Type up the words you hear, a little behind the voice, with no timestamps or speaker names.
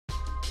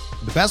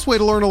The best way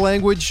to learn a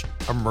language?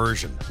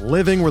 Immersion.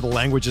 Living where the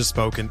language is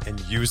spoken and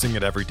using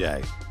it every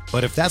day.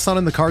 But if that's not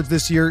in the cards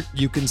this year,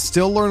 you can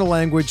still learn a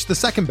language the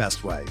second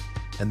best way,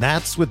 and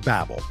that's with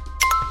Babbel.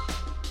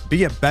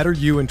 Be a better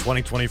you in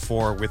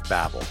 2024 with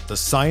Babbel, the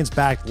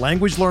science-backed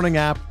language learning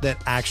app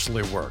that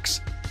actually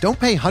works. Don't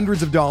pay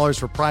hundreds of dollars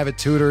for private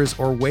tutors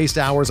or waste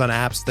hours on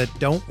apps that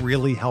don't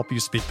really help you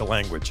speak the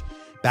language.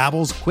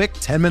 Babbel's quick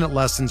 10-minute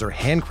lessons are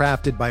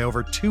handcrafted by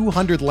over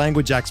 200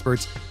 language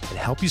experts and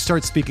help you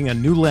start speaking a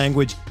new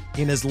language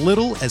in as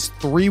little as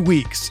 3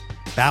 weeks.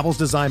 Babbel's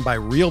designed by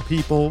real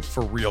people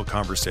for real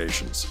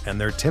conversations,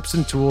 and their tips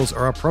and tools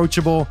are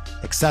approachable,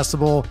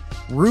 accessible,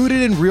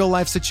 rooted in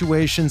real-life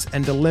situations,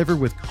 and delivered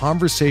with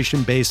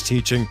conversation-based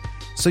teaching,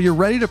 so you're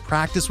ready to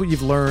practice what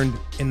you've learned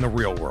in the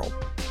real world.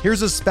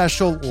 Here's a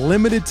special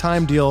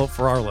limited-time deal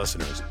for our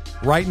listeners.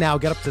 Right now,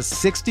 get up to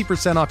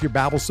 60% off your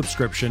Babbel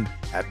subscription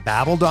at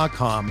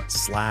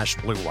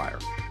babbel.com/Blue Wire.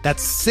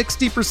 That's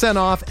 60%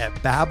 off at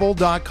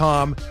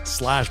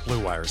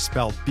babbel.com/Blue Wire,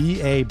 spelled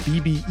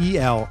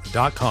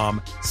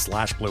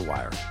BABBEL.com/Blue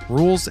Wire.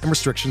 Rules and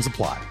restrictions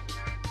apply.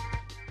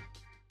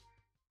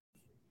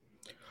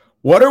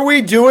 What are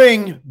we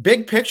doing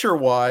big picture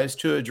wise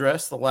to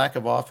address the lack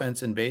of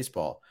offense in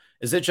baseball?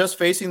 Is it just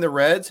facing the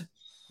Reds?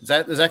 Is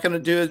that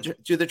going to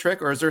do the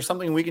trick, or is there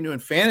something we can do in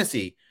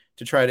fantasy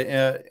to try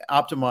to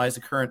optimize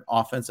the current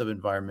offensive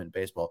environment in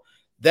baseball?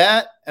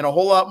 That and a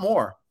whole lot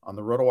more on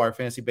the RotoWire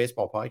Fantasy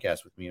Baseball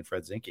Podcast with me and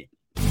Fred Zinke.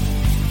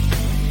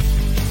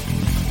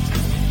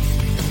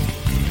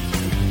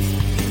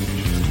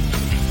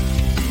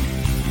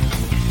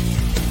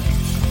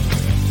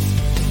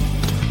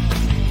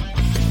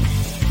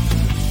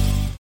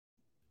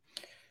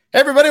 Hey,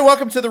 everybody.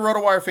 Welcome to the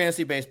RotoWire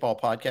Fantasy Baseball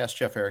Podcast.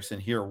 Jeff Erickson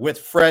here with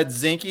Fred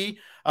Zinke.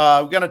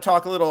 We're going to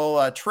talk a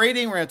little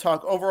trading. We're going to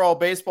talk overall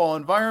baseball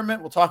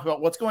environment. We'll talk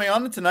about what's going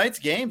on in tonight's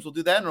games. We'll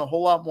do that and a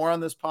whole lot more on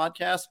this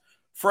podcast.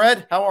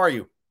 Fred, how are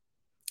you?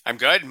 I'm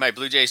good. My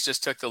Blue Jays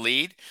just took the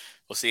lead.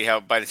 We'll see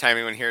how, by the time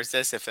anyone hears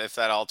this, if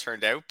that all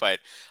turned out. But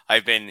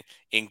I've been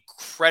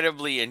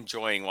incredibly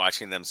enjoying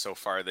watching them so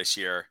far this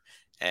year.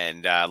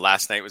 And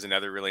last night was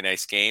another really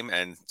nice game.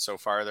 And so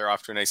far, they're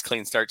off to a nice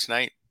clean start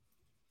tonight.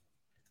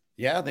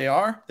 Yeah, they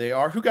are. They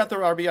are. Who got the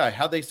RBI?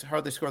 How'd they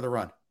score the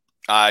run?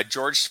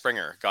 George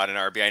Springer got an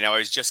RBI. Now, I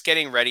was just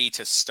getting ready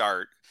to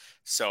start,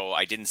 so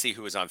I didn't see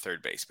who was on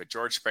third base. But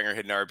George Springer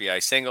hit an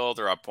RBI single.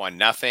 They're up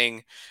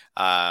 1-0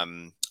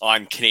 on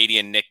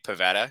Canadian Nick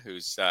Pivetta,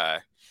 who's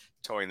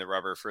towing the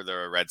rubber for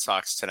the Red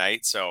Sox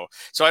tonight. So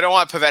I don't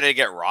want Pivetta to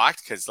get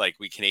rocked because, like,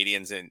 we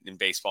Canadians in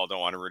baseball don't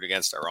want to root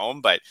against our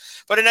own. But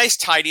a nice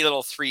tidy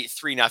little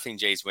 3-0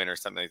 Jays win or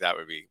something like that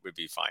would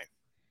be fine.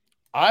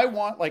 I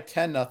want like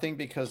 10-0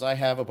 because I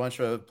have a bunch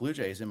of Blue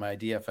Jays in my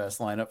DFS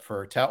lineup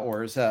for Tout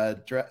Wars,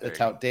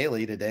 Tout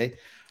Daily today.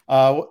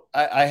 I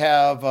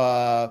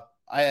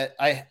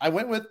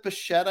went with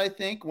Bichette, I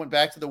think, went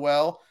back to the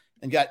well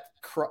and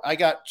I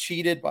got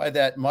cheated by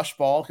that mush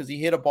ball because he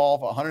hit a ball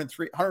of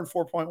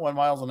 104.1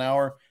 miles an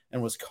hour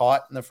and was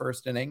caught in the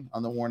first inning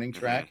on the warning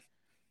track.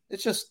 Mm-hmm.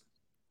 It's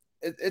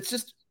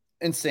just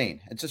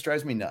insane. It just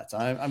drives me nuts.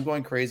 I'm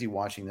going crazy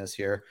watching this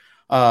here.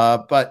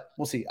 But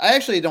we'll see. I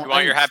actually don't. You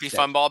want your happy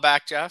fun ball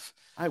back, Jeff?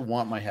 I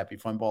want my happy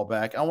fun ball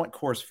back. I want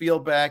Coors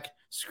Field back.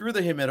 Screw the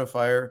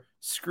humidifier.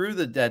 Screw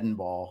the deadened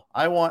ball.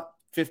 I want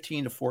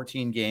 15 to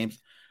 14 games.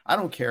 I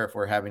don't care if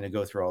we're having to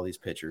go through all these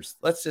pitchers.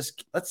 Let's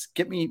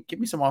get me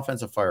some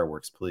offensive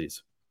fireworks,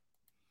 please.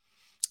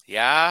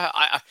 Yeah,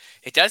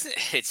 it doesn't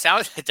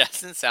sound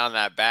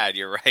that bad.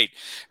 You're right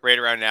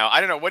around now. I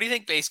don't know. What do you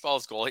think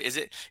baseball's goal is?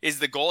 Is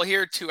the goal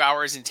here 2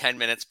 hours and 10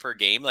 minutes per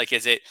game? Like,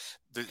 is it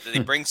they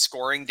bring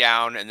scoring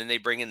down and then they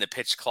bring in the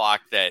pitch clock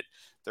that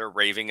they're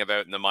raving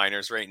about in the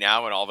minors right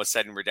now, and all of a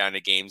sudden we're down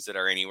to games that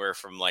are anywhere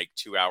from like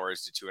 2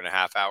 hours to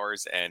 2.5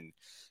 hours, and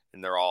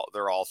they're all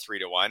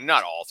 3-1.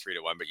 Not all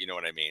 3-1, but you know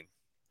what I mean.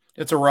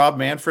 It's a Rob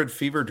Manfred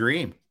fever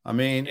dream. I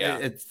mean, yeah.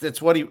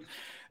 It's what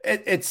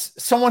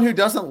it's someone who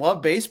doesn't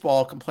love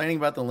baseball complaining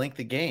about the length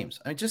of games.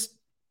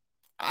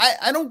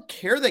 I don't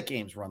care that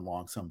games run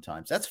long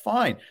sometimes. That's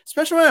fine,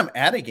 especially when I'm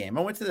at a game.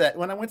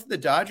 When I went to the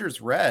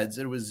Dodgers Reds,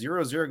 it was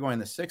 0-0 going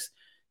to 6th.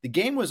 The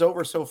game was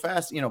over so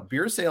fast.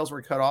 Beer sales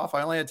were cut off.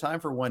 I only had time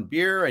for one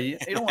beer. You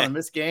don't want to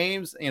miss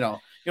games. You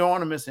don't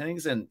want to miss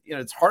innings, and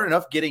it's hard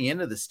enough getting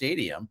into the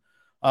stadium.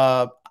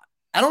 I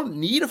don't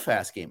need a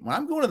fast game. When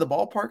I'm going to the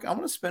ballpark, I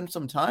want to spend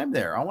some time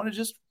there. I want to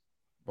just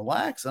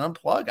relax and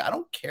unplug. I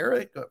don't care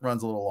if it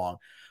runs a little long.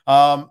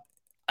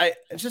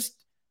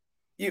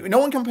 No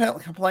one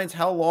complains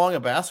how long a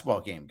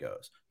basketball game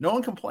goes. No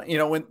one complains,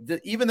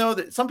 even though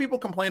some people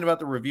complain about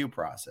the review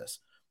process,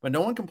 but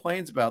no one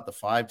complains about the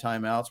 5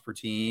 timeouts per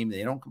team.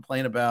 They don't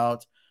complain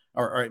about,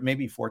 or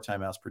maybe 4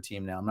 timeouts per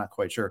team now. I'm not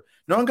quite sure.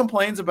 No one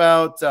complains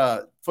about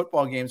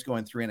football games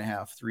going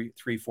 3.5,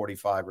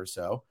 3:45 or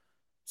so.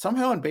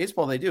 Somehow in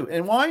baseball they do.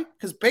 And why?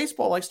 Because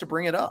baseball likes to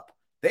bring it up.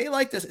 They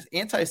like to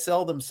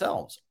anti-sell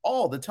themselves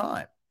all the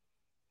time.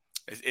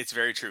 It's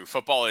very true.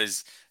 Football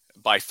is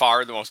by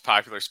far the most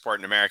popular sport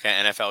in America.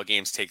 NFL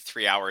games take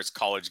 3 hours.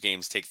 College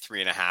games take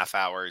 3.5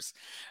 hours.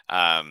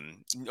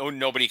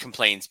 Nobody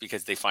complains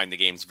because they find the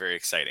games very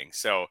exciting.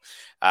 So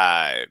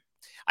I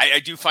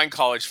do find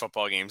college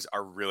football games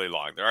are really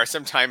long. There are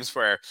some times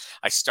where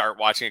I start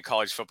watching a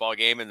college football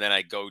game and then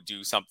I go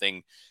do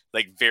something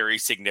like very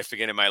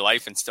significant in my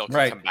life and still can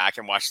Right. come back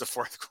and watch the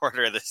fourth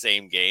quarter of the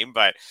same game.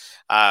 But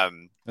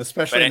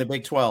especially in the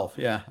Big 12.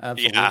 Yeah,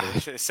 absolutely.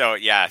 Yeah. So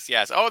yes.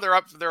 Oh, they're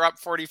up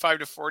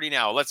 45-40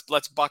 now.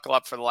 Let's buckle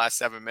up for the last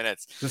 7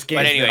 minutes. This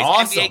game's been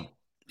awesome. NBA,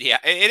 yeah,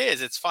 it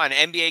is. It's fun.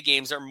 NBA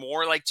games are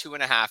more like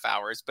 2.5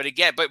 hours. But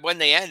again, when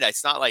they end,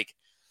 it's not like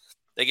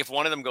if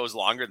one of them goes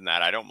longer than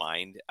that, I don't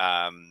mind.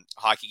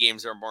 Hockey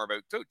games are more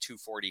about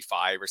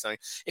 2:45 or something.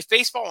 If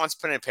baseball wants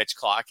to put in a pitch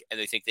clock and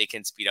they think they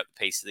can speed up the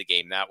pace of the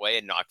game that way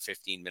and knock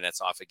 15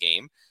 minutes off a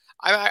game,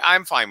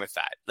 I'm fine with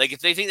that. Like if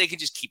they think they can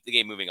just keep the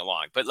game moving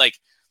along, but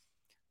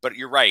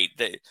you're right.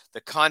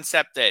 The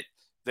concept that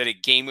a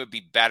game would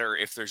be better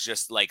if there's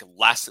just like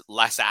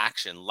less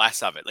action,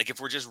 less of it. Like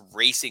if we're just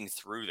racing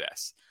through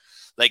this,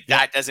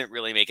 that doesn't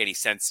really make any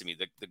sense to me.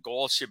 The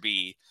goal should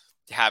be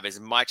to have as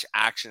much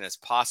action as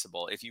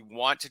possible. If you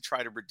want to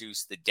try to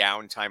reduce the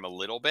downtime a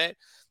little bit,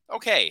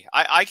 okay,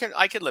 I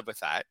can live with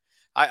that.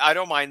 I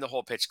don't mind the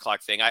whole pitch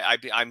clock thing.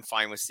 I'm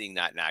fine with seeing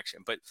that in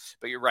action. But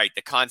you're right.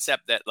 The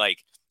concept that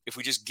if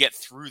we just get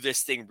through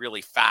this thing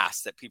really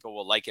fast, that people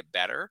will like it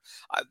better.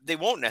 They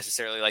won't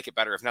necessarily like it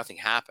better if nothing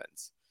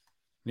happens.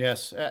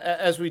 Yes,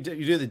 as you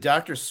do the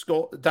Dr.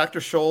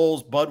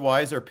 Scholl's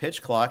Budweiser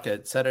pitch clock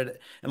at set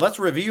it, and let's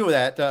review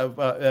that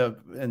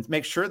and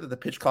make sure that the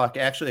pitch clock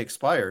actually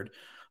expired.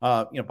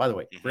 By the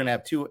way, we're gonna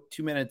have 2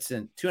 minutes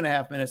and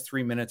 2.5 minutes,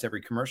 3 minutes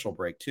every commercial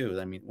break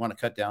too. I mean, want to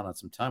cut down on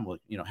some time? We'll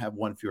have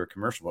one fewer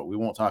commercial, but we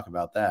won't talk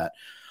about that.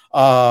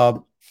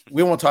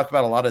 We won't talk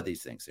about a lot of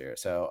these things here.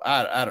 So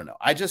I don't know.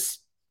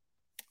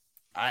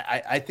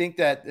 I think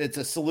that it's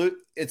a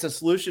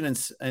solution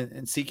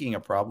in seeking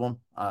a problem.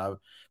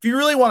 If you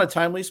really want a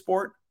timely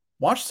sport,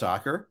 watch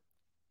soccer.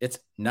 It's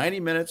 90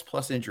 minutes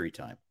plus injury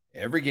time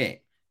every game,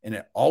 and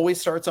it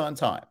always starts on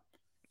time.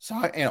 So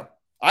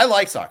I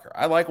like soccer.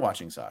 I like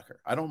watching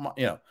soccer. I don't,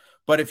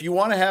 but if you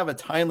want to have a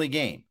timely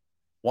game,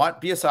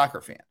 be a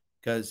soccer fan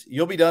because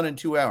you'll be done in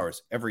 2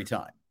 hours every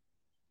time.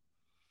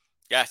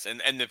 Yes,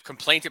 and the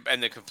complaint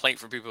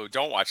from people who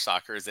don't watch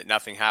soccer is that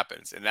nothing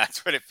happens, and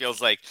that's what it feels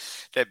like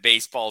that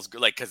baseball's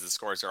because the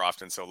scores are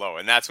often so low,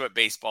 and that's what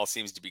baseball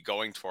seems to be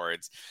going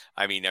towards.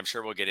 I mean, I'm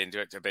sure we'll get into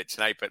it a bit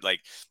tonight, but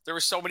there were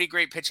so many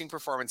great pitching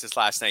performances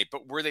last night,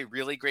 but were they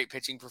really great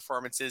pitching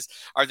performances?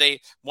 Are they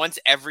once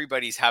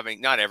everybody's having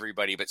not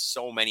everybody, but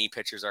so many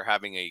pitchers are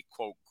having a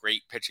quote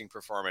great pitching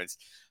performance?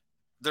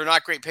 They're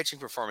not great pitching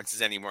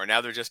performances anymore. Now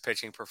they're just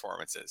pitching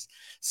performances.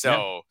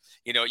 So,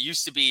 it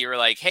used to be you're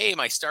like, hey,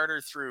 my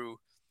starter threw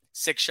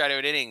 6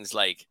 shutout innings.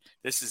 Like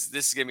this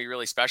is going to be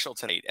really special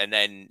tonight. And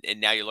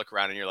now you look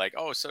around and you're like,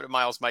 oh, so did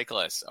Miles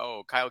Michaelis.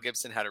 Oh, Kyle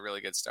Gibson had a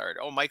really good start.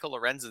 Oh, Michael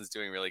Lorenzen's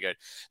doing really good.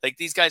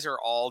 These guys are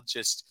all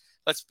just,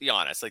 let's be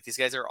honest. These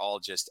guys are all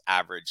just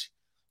average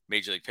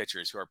major league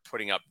pitchers who are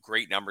putting up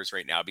great numbers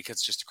right now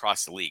because just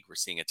across the league, we're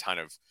seeing a ton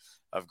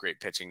of great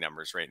pitching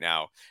numbers right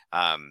now.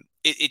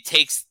 It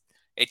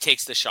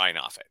takes the shine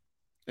off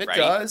it. It right?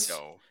 does.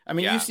 So, I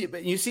mean,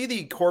 you see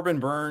the Corbin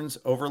Burns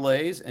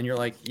overlays, and you're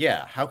like,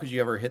 yeah, how could you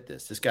ever hit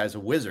this? This guy's a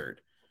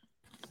wizard.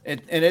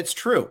 And it's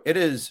true. It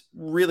is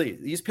really,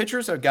 these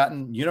pitchers have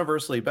gotten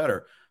universally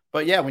better.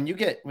 But yeah, when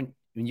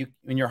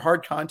your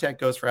hard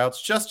contact goes for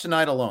outs, just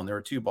tonight alone, there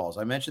were 2 balls.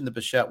 I mentioned the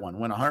Bichette one,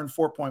 went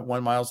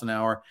 104.1 miles an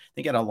hour. I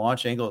think at a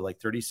launch angle of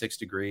 36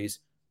 degrees,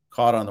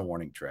 caught on the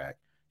warning track.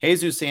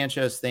 Jesus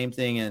Sanchez, same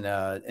thing in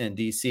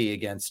DC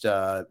against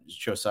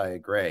Josiah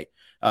Gray.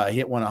 He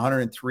hit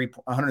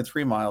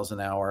 103 miles an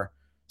hour,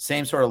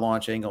 same sort of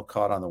launch angle,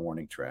 caught on the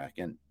warning track.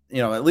 And,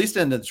 at least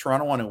in the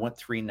Toronto one, it went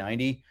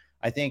 390.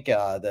 I think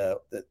the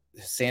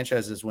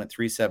Sanchez's went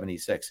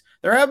 376.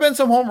 There have been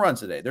some home runs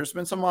today. There's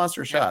been some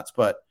monster shots,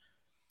 but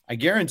I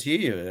guarantee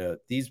you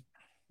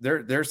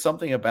there's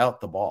something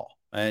about the ball.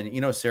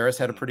 And, Saris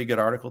had a pretty good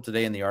article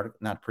today in the article,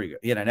 not pretty good.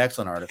 He had an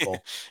excellent article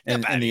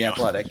in the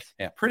Athletic.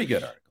 Yeah, pretty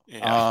good article.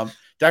 Yeah.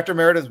 Dr.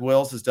 Meredith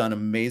Wills has done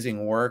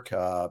amazing work,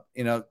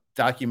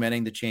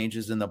 documenting the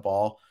changes in the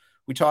ball.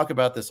 We talk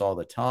about this all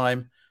the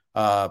time.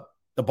 The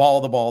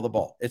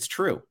ball. It's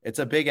true. It's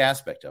a big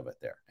aspect of it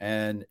there.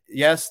 And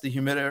yes, the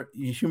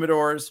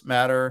humidors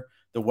matter.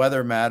 The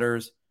weather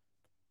matters.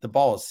 The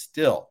ball is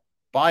still,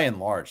 by and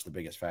large, the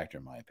biggest factor,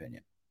 in my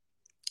opinion.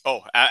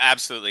 Oh,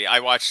 absolutely. I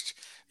watched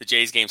the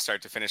Jays game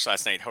start to finish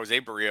last night. Jose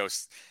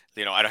Barrios,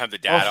 I don't have the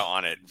data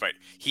on it, but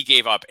he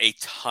gave up a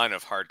ton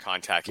of hard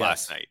contact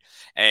last night.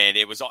 And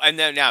it was all, and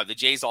then now the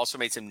Jays also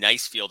made some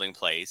nice fielding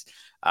plays.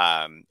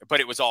 But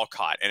it was all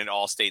caught and it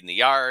all stayed in the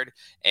yard.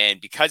 And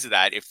because of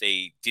that, if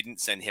they didn't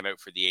send him out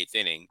for the 8th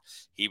inning,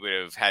 he would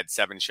have had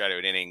 7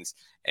 shutout innings.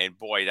 And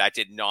boy, that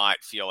did not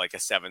feel like a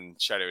 7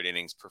 shutout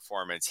innings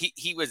performance.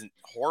 He wasn't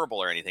horrible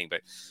or anything,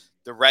 but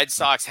the Red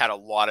Sox had a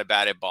lot of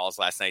batted balls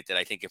last night that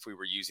I think if we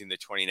were using the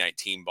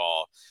 2019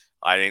 ball,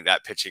 I think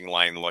that pitching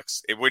line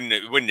it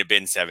wouldn't have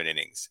been 7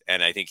 innings.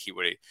 And I think he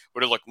would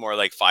have looked more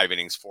like 5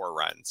 innings, 4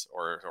 runs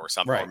or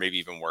something, or Right. maybe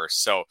even worse.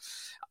 So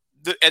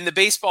the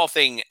baseball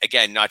thing,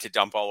 again, not to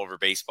dump all over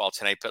baseball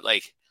tonight, but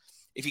like,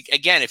 if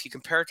you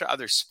compare it to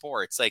other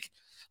sports, like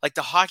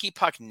the hockey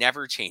puck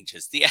never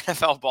changes, the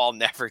NFL ball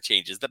never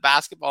changes, the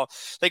basketball,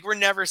 like we're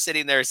never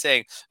sitting there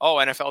saying, oh,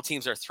 NFL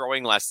teams are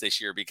throwing less this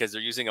year because they're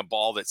using a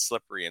ball that's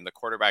slippery and the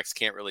quarterbacks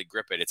can't really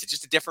grip it. It's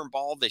just a different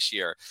ball this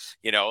year.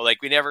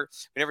 Like we never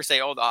say,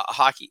 oh, the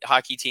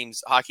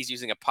hockey's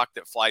using a puck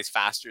that flies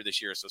faster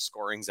this year, so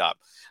scoring's up.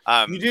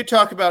 You do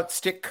talk about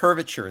stick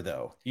curvature,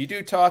 though. You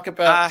do talk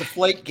about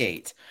deflate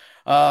gate.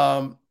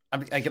 I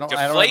don't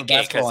have a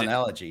basketball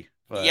analogy.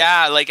 But...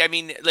 yeah, like I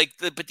mean,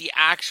 but the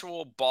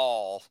actual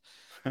ball,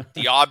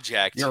 the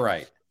object. You're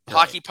right.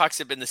 Hockey pucks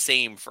have been the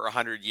same for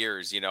 100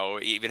 years.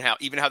 Even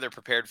how they're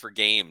prepared for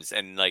games,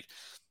 and like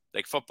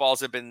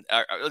footballs have been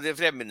they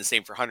haven't been the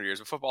same for 100 years,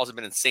 but footballs have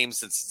been the same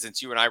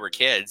since you and I were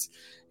kids.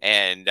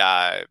 And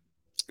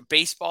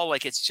baseball,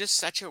 like, it's just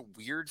such a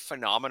weird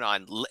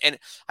phenomenon, and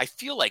I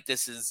feel like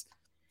this is,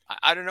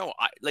 I don't know,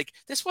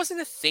 this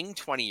wasn't a thing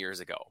 20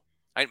 years ago.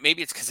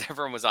 Maybe it's because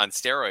everyone was on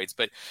steroids,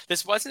 but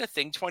this wasn't a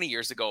thing 20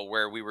 years ago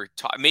where we were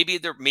taught. Maybe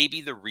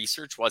the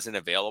research wasn't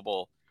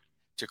available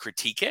to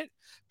critique it,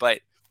 but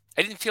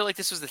I didn't feel like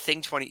this was the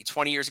thing 20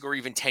 years ago or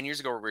even 10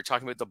 years ago where we were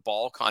talking about the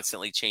ball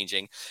constantly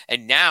changing.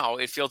 And now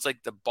it feels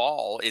like the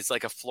ball is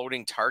like a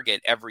floating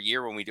target every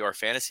year when we do our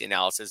fantasy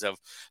analysis of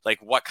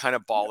like, what kind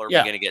of ball are we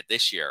going to get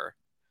this year?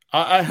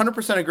 I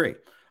 100% agree. It's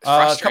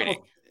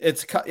frustrating.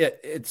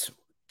 It's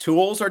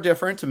tools are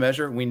different to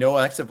measure. We know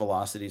exit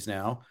velocities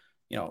now.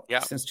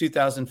 Since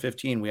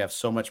 2015, we have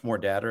so much more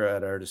data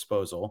at our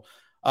disposal.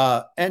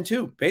 And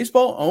two,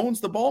 baseball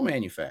owns the ball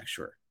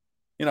manufacturer.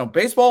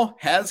 Baseball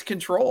has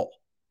control.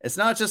 It's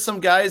not just some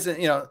guys,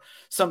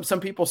 some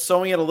people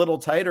sewing it a little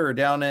tighter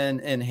down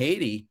in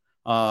Haiti.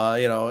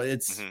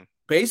 It's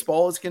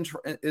baseball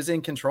is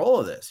in control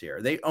of this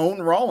here. They own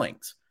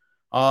Rawlings.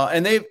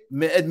 And they've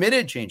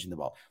admitted changing the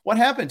ball. What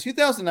happened?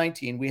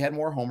 2019, we had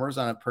more homers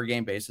on a per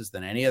game basis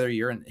than any other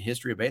year in the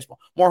history of baseball.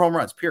 More home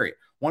runs, period.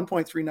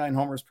 1.39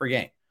 homers per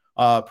game,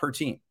 per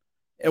team.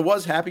 It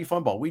was happy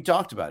fun ball. We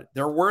talked about it.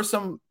 There were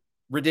some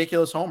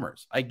ridiculous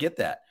homers. I get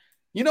that.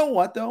 You know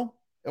what, though?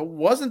 It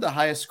wasn't the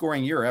highest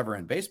scoring year ever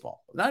in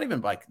baseball. Not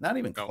even close. Not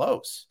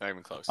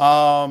even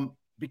close.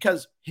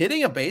 Because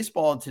hitting a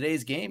baseball in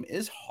today's game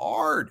is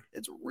hard.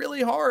 It's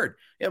really hard.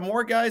 You have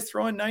more guys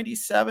throwing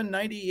 97,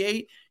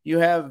 98. You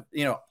have,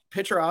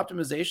 pitcher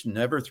optimization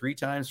never 3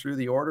 times through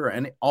the order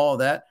and all of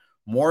that.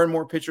 More and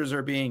more pitchers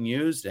are being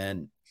used,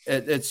 and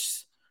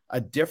it's a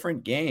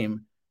different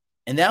game.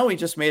 And now we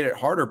just made it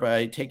harder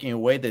by taking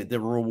away the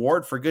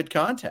reward for good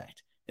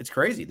contact. It's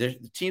crazy. The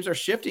teams are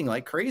shifting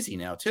like crazy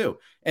now too.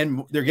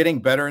 And they're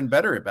getting better and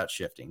better about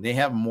shifting. They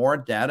have more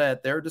data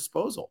at their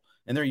disposal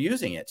and they're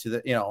using it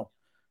to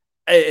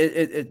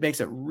it makes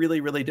it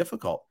really, really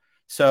difficult.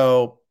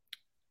 So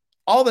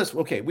all this,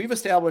 okay, we've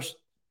established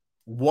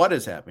what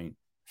is happening.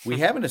 We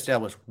haven't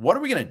established what are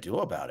we going to do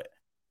about it?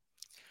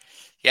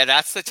 Yeah,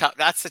 that's the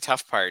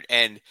tough part.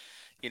 And,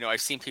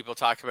 I've seen people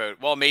talk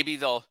about, well, maybe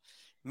they'll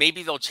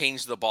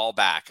change the ball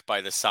back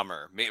by the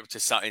summer, maybe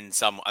in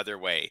some other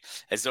way,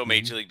 as though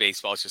Major League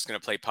Baseball is just going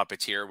to play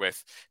puppeteer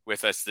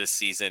with us this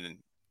season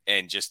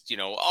and just,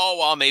 oh,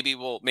 well, maybe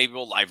we'll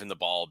liven the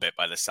ball a bit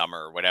by the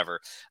summer or whatever.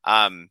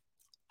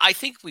 I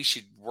think we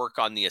should work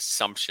on the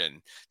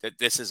assumption that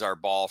this is our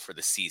ball for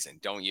the season.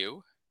 Don't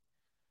you?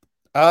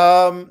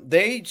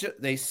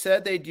 They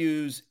said they'd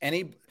use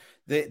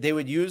they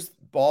would use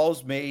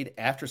balls made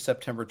after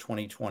September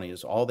 2020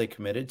 is all they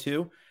committed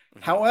to.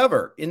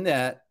 However, in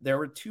that there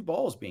were 2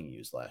 balls being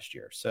used last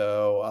year.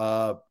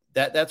 So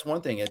that's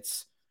one thing.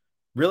 It's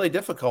really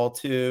difficult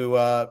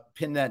to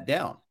pin that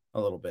down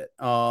a little bit.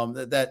 And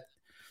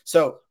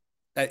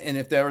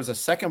if there was a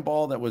second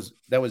ball that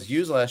was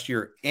used last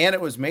year and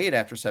it was made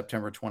after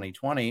September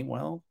 2020,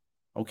 well,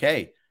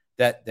 okay,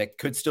 that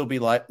could still be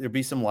there'd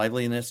be some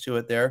liveliness to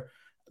it there.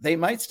 They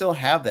might still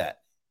have that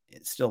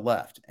still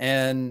left.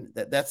 And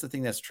that's the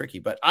thing that's tricky.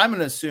 But I'm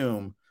going to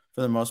assume for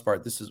the most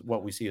part, this is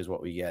what we see is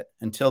what we get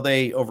until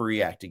they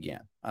overreact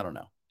again. I don't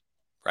know.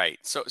 Right.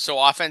 So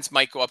offense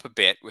might go up a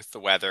bit with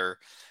the weather.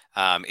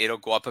 It'll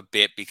go up a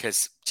bit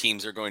because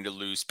teams are going to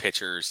lose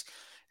pitchers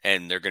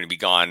and they're going to be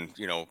gone,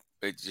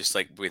 just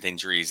like with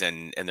injuries,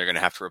 and they're going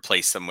to have to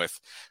replace them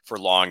for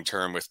long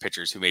term with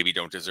pitchers who maybe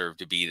don't deserve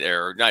to be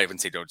there, or not even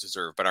say don't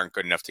deserve, but aren't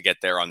good enough to get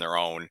there on their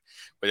own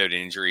without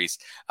injuries.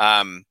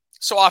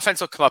 So offense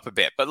will come up a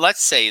bit, but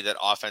let's say that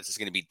offense is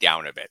going to be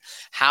down a bit.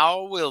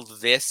 How will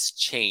this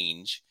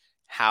change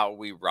how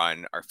we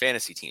run our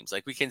fantasy teams?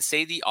 Like, we can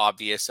say the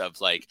obvious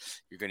of like,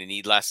 you're going to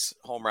need less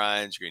home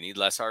runs, you're going to need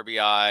less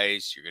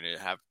RBIs, you're going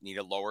to need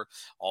a lower,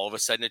 all of a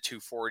sudden a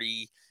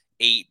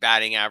 248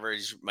 batting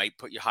average might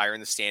put you higher in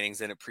the standings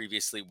than it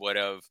previously would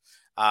have.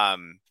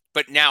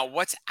 But now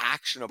what's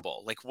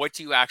actionable? Like, what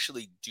do you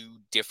actually do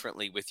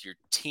differently with your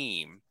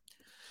team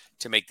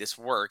to make this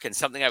work. And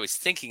something I was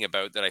thinking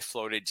about that I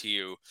floated to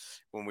you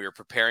when we were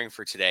preparing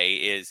for today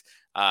is,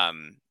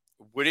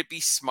 would it be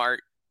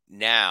smart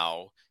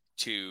now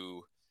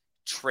to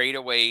trade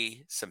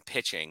away some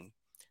pitching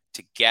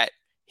to get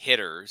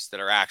hitters that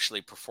are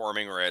actually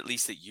performing, or at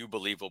least that you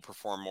believe will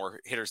perform, more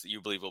hitters that you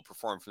believe will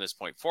perform from this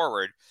point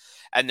forward,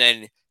 and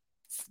then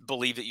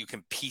believe that you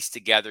can piece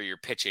together your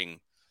pitching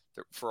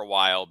for a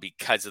while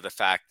because of the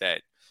fact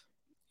that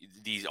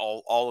these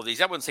all of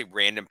these, I wouldn't say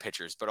random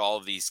pitchers, but all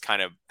of these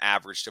kind of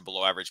average to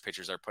below average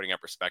pitchers are putting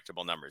up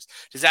respectable numbers.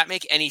 Does that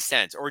make any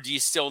sense? Or do you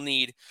still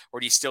need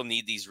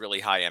these really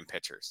high end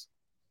pitchers?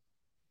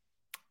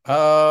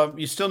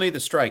 You still need the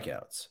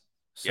strikeouts.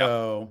 Yep.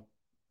 So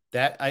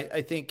that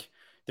I think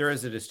there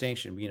is a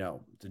distinction.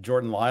 The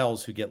Jordan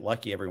Lyles who get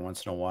lucky every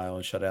once in a while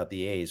and shut out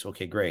the A's.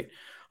 Okay, great.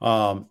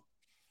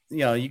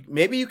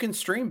 Maybe you can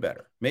stream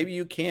better. Maybe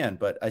you can,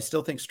 but I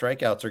still think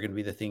strikeouts are going to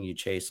be the thing you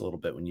chase a little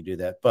bit when you do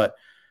that. But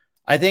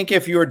I think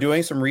if you were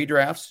doing some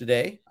redrafts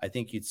today, I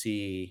think you'd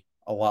see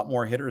a lot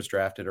more hitters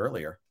drafted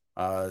earlier.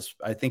 I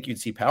think you'd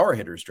see power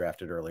hitters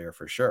drafted earlier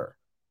for sure.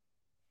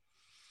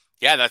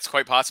 Yeah, that's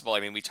quite possible. I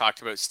mean, we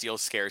talked about steal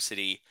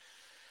scarcity,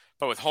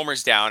 but with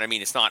homers down, I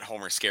mean, it's not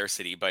homer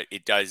scarcity, but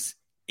it does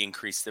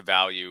increase the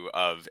value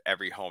of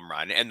every home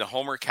run. And the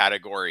homer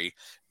category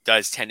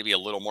does tend to be a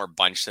little more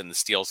bunched than the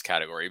steals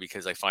category,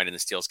 because I find in the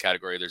steals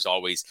category, there's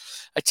always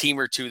a team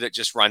or two that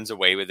just runs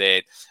away with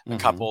it. A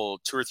couple,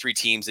 2 or 3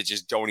 teams that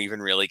just don't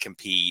even really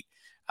compete.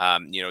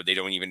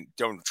 They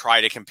don't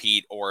try to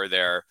compete, or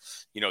their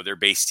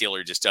base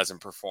stealer just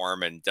doesn't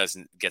perform and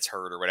gets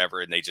hurt or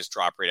whatever, and they just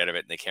drop right out of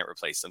it and they can't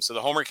replace them. So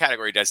the homer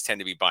category does tend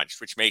to be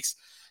bunched, which makes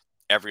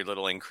every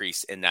little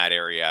increase in that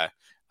area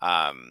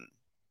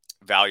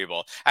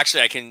valuable.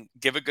 Actually, I can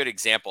give a good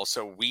example.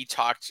 So we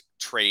talked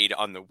trade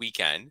on the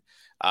weekend,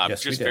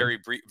 Yes, just very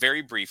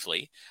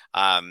briefly,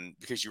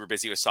 because you were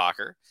busy with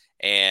soccer,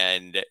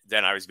 and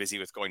then I was busy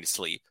with going to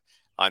sleep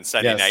on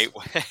Sunday night.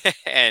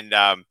 And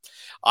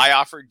I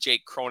offered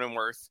Jake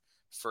Cronenworth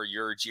for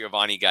your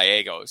Giovanni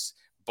Gallegos,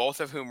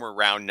 both of whom were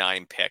round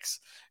 9 picks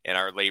in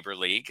our labor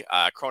league.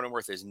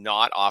 Cronenworth is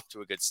not off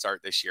to a good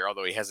start this year,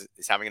 although is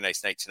having a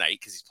nice night tonight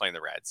because he's playing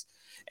the Reds.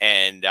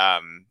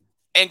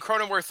 And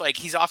Cronenworth, like,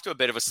 he's off to a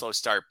bit of a slow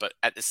start, but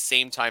at the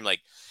same time, like,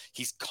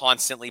 he's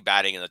constantly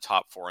batting in the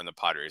top 4 in the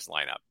Padres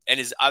lineup. And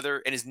his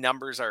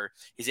numbers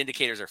his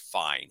indicators are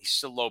fine. He's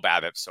just a low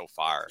BABIP so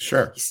far.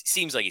 Sure. He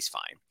seems like he's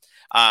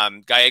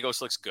fine.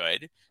 Gallegos looks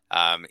good.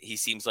 He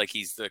seems like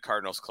he's the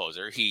Cardinals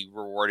closer. He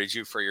rewarded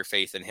you for your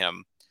faith in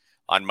him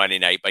on Monday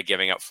night by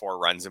giving up 4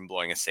 runs and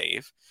blowing a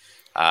save.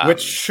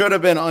 Which should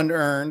have been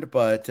unearned,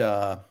 but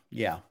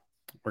yeah,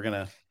 we're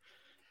going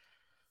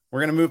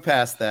to move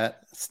past that.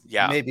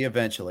 Yeah. Maybe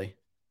eventually.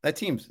 That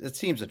team's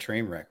a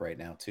train wreck right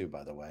now too,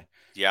 by the way.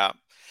 Yeah.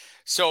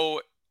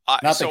 So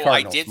not the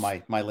Cardinals,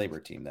 my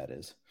labor team, that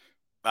is.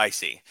 I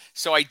see.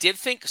 So I did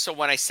think, so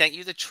when I sent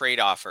you the trade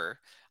offer,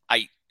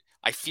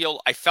 I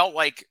felt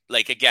like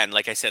again,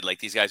 like I said, like,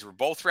 these guys were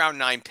both round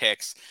 9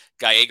 picks.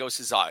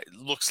 Gallegos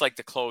looks like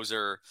the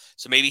closer,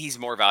 so maybe he's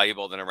more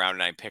valuable than a round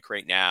 9 pick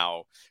right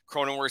now.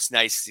 Cronenworth's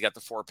nice because he got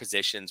the 4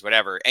 positions,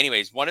 whatever.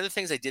 Anyways, one of the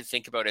things I did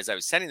think about as I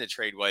was sending the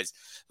trade was,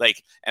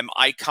 like, am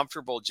I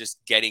comfortable just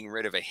getting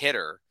rid of a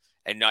hitter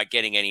and not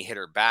getting any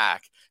hitter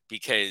back,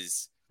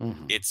 because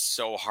it's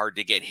so hard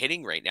to get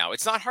hitting right now.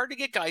 It's not hard to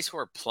get guys who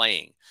are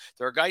playing.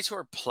 There are guys who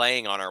are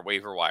playing on our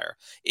waiver wire.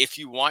 If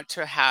you want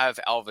to have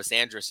Elvis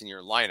Andrus in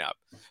your lineup,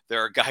 there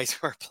are guys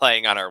who are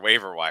playing on our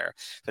waiver wire.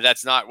 But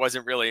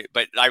wasn't really.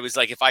 But I was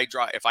like, if I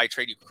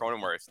trade you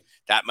Cronenworth,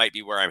 that might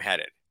be where I'm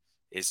headed,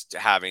 is to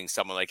having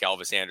someone like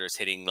Elvis Andrus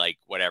hitting like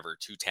whatever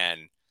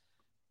 210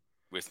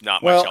 with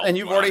not much. Well, and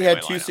you've already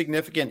had 2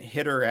 significant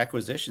hitter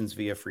acquisitions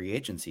via free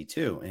agency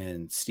too,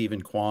 and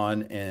Stephen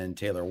Kwan and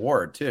Taylor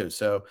Ward too.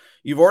 So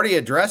you've already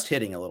addressed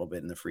hitting a little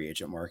bit in the free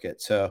agent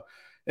market. So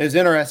it's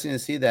interesting to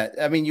see that.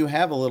 I mean, you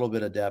have a little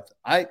bit of depth.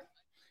 I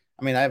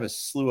have a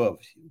slew of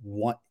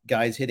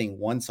guys hitting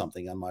 1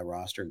 something on my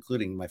roster,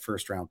 including my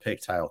first round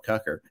pick, Kyle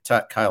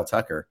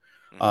Tucker.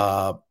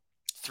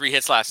 3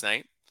 hits last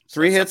night.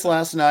 3 hits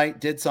last night.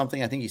 Did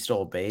something. I think he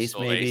stole a base,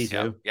 maybe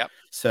too. Yep.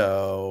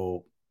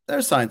 So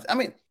there's signs. I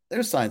mean,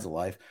 there's signs of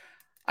life.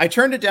 I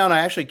turned it down. I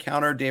actually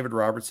countered David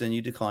Robertson.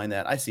 You declined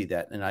that. I see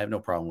that, and I have no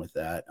problem with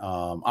that.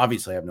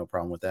 Obviously, I have no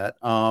problem with that.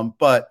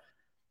 But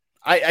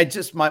I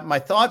just my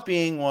thought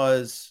being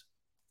was,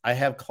 I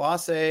have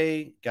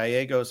Clase,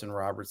 Gallegos, and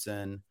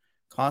Robertson.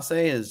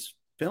 Clase has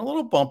been a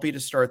little bumpy to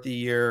start the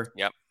year.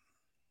 Yep.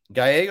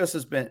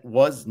 Gallegos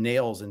was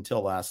nails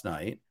until last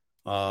night.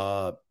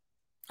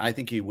 I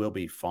think he will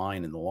be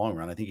fine in the long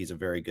run. I think he's a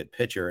very good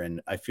pitcher,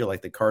 and I feel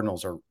like the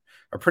Cardinals are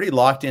pretty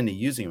locked into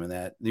using him in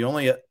that. The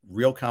only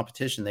real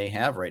competition they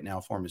have right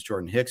now for him is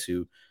Jordan Hicks,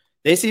 who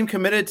they seem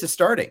committed to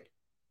starting.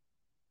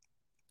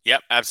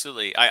 Yep,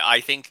 absolutely.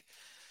 I think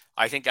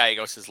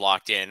Gallegos is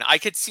locked in. I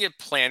could see a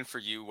plan for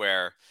you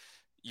where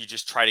you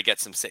just try to get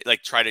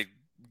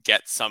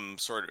some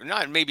sort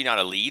of, maybe not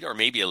a lead or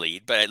maybe a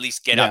lead, but at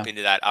least get up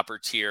into that upper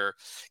tier,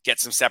 get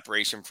some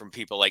separation from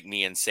people like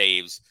me and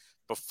saves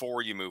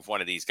before you move one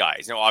of these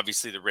guys. Now,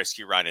 obviously, the risk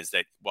you run is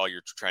that while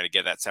you're trying to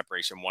get that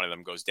separation, one of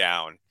them goes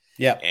down,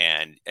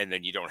 and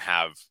then you don't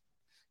have,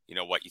 you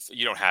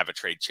don't have a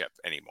trade chip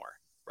anymore,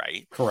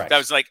 right? Correct. That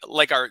was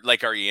like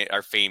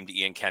our famed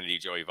Ian Kennedy,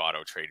 Joey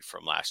Votto trade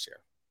from last year,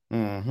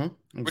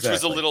 exactly. Which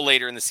was a little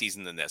later in the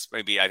season than this.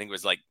 Maybe I think it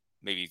was like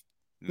maybe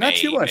May, not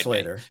too much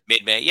later,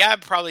 mid-May. Yeah,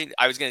 probably.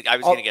 I was gonna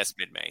guess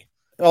mid-May.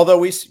 Although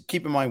we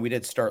keep in mind we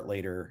did start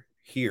later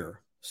here.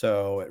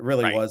 So it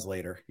really was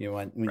later,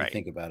 when you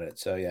think about it.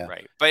 So, yeah.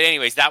 Right. But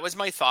anyways, that was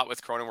my thought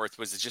with Cronenworth,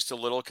 was just a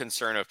little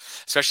concern of,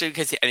 especially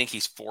because I think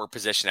he's 4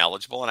 position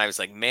eligible. And I was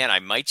like, man, I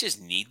might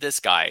just need this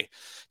guy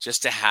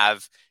just to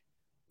have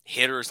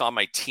hitters on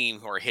my team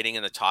who are hitting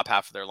in the top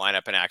half of their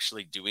lineup and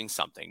actually doing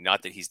something.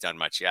 Not that he's done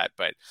much yet,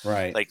 but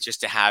like just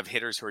to have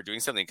hitters who are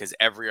doing something, because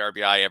every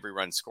RBI, every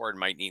run scored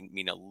might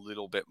mean a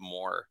little bit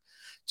more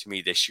to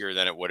me this year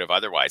than it would have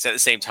otherwise. At the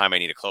same time, I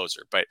need a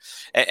closer,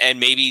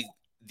 and maybe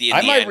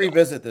I might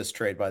revisit this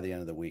trade by the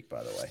end of the week,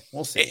 by the way.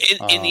 We'll see.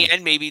 In the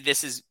end, maybe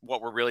this is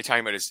what we're really talking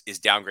about is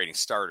downgrading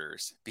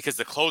starters, because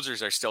the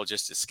closers are still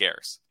just as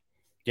scarce.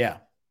 Yeah,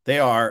 they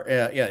are.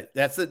 Yeah,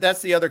 that's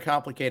the other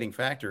complicating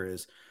factor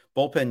is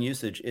bullpen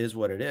usage is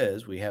what it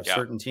is. We have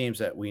certain teams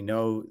that we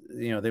know,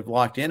 they've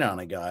locked in on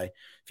a guy.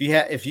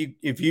 If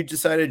you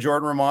decided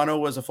Jordan Romano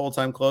was a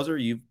full-time closer,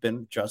 you've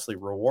been justly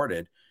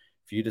rewarded.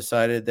 If you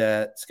decided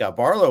that Scott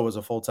Barlow was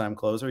a full-time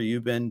closer,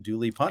 you've been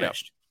duly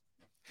punished.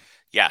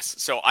 Yes.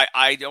 So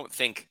I don't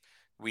think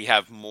we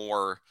have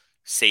more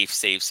safe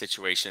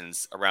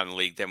situations around the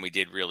league than we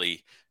did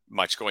really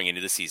much going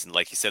into the season.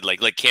 Like you said,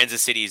 like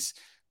Kansas City's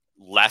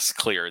less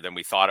clear than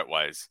we thought it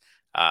was.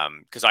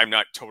 Because I'm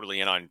not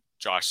totally in on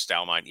Josh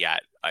Stalmont yet.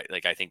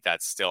 I think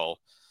that's still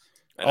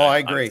I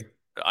agree.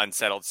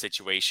 Unsettled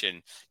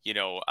situation.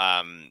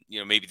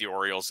 Maybe the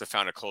Orioles have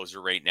found a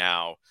closer right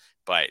now.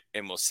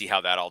 And we'll see how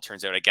that all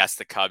turns out. I guess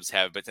the Cubs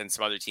have, but then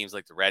some other teams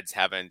like the Reds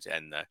haven't,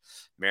 and the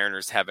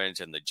Mariners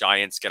haven't, and the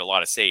Giants get a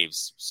lot of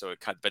saves.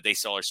 But they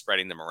still are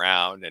spreading them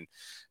around. And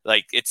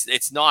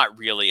it's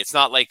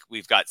not like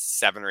we've got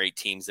 7 or 8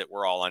 teams that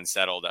were all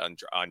unsettled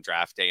on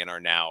draft day and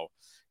are now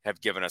have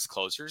given us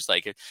closers.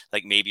 Like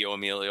maybe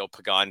Emilio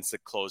Pagan's the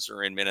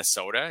closer in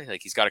Minnesota.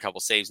 Like he's got a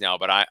couple saves now,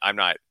 but I'm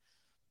not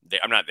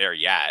there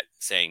yet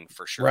saying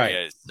for sure he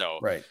is. So,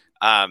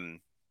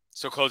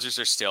 So closers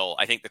are still,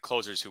 I think the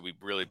closers who we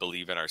really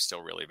believe in are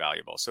still really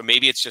valuable. So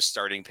maybe it's just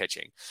starting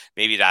pitching.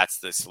 Maybe that's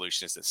the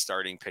solution, is that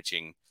starting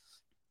pitching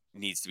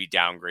needs to be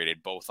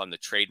downgraded both on the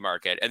trade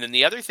market. And then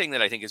the other thing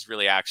that I think is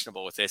really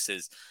actionable with this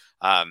is,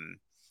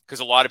 because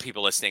a lot of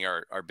people listening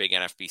are big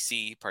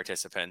NFBC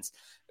participants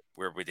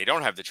where they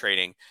don't have the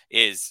trading,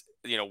 is,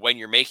 when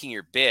you're making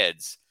your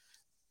bids,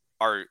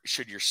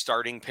 should your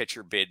starting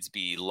pitcher bids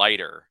be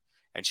lighter?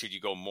 And should you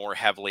go more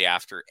heavily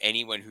after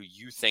anyone who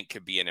you think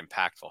could be an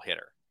impactful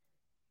hitter?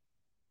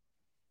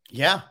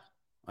 Yeah,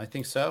 I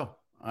think so.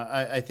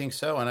 I think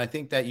so. And I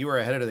think that you were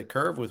ahead of the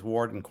curve with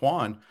Ward and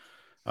Kwan,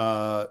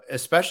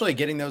 especially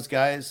getting those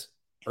guys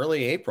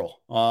early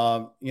April.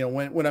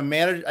 When a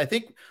manager, I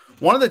think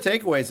one of the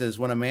takeaways is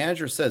when a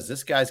manager says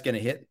this guy's going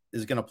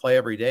to play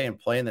every day and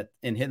play and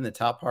hit in the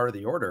top part of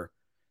the order,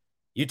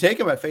 you take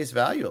him at face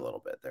value a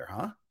little bit there,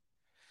 huh?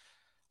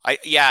 I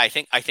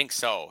think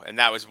so. And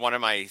that was one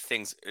of my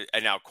things.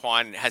 And now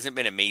Kwan hasn't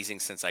been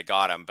amazing since I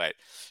got him, but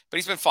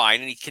he's been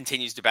fine. And he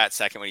continues to bat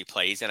second when he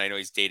plays. And I know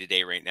he's day to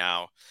day right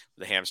now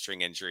with a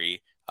hamstring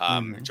injury.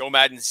 Joe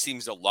Madden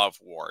seems to love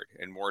Ward,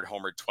 and Ward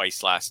homered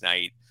twice last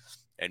night.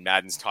 And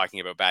Madden's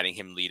talking about batting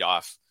him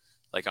leadoff,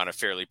 like on a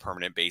fairly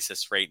permanent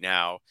basis right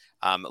now.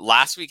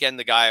 Last weekend,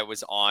 the guy I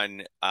was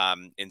on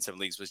in some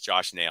leagues was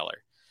Josh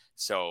Naylor.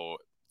 So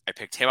I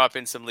picked him up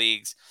in some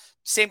leagues.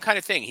 Same kind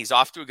of thing. He's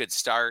off to a good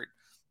start.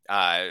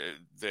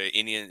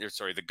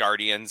 The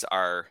Guardians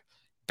are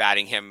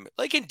batting him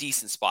like in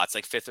decent spots,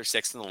 like 5th or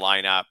 6th in the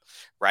lineup,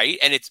 right?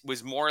 And it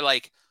was more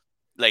like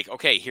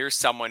okay, here's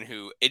someone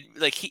who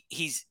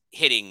he's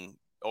hitting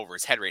over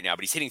his head right now,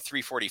 but he's hitting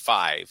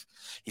 345.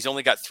 He's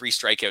only got 3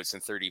 strikeouts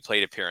and 30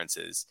 plate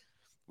appearances.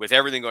 With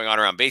everything going on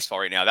around baseball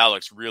right now, that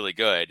looks really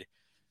good.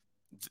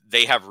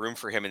 They have room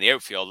for him in the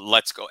outfield.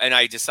 Let's go. And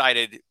I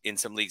decided in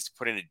some leagues to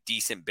put in a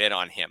decent bid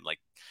on him, like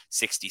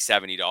 $60,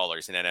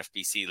 $70 in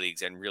NFBC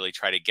leagues, and really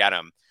try to get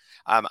him.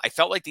 I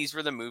felt like these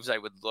were the moves I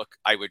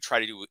would try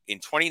to do in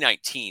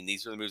 2019.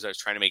 These were the moves I was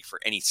trying to make for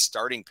any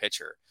starting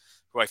pitcher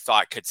who I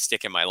thought could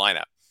stick in my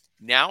lineup.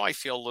 Now I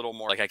feel a little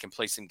more like I can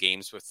play some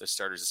games with the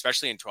starters,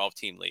 especially in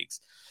 12-team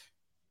leagues,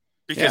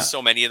 because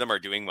so many of them are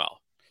doing well.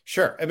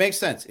 Sure. It makes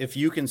sense. If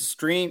you can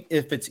stream,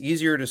 if it's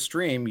easier to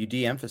stream, you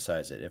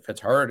de-emphasize it. If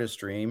it's harder to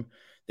stream,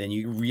 then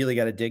you really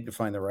got to dig to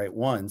find the right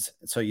ones.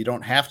 So you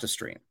don't have to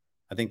stream.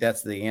 I think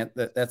that's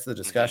the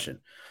discussion.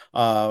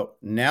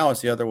 Now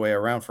it's the other way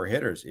around for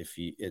hitters.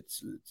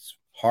 It's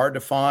hard to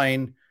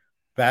find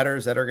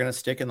batters that are going to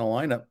stick in the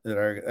lineup that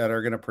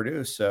are going to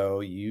produce.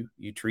 So you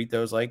treat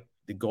those like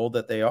the gold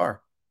that they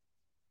are.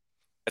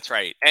 That's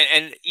right.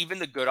 And even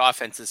the good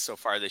offenses so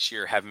far this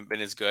year haven't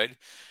been as good.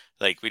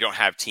 Like we don't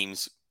have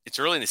teams it's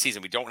early in the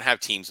season. We don't have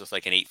teams with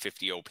like an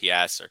 850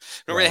 OPS, or we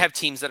don't really Right. have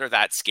teams that are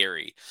that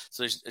scary.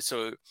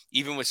 So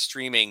even with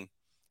streaming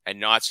and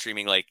not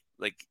streaming, like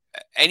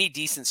any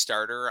decent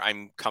starter,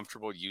 I'm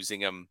comfortable using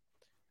them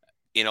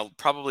in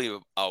probably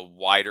a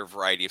wider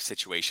variety of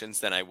situations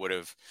than I would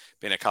have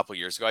been a couple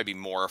years ago. I'd be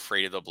more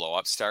afraid of the blow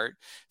up start.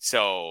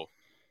 So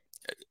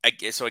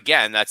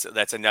again,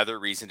 that's another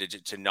reason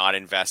to not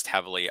invest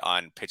heavily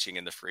on pitching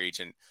in the free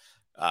agent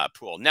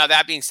pool. Now,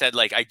 that being said,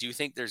 like, I do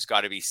think there's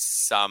got to be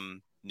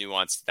some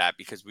nuance to that,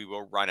 because we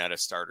will run out of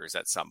starters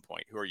at some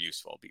point who are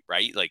useful,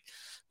 right? Like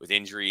with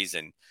injuries,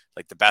 and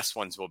like the best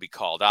ones will be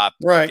called up,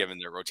 Right. given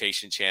their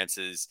rotation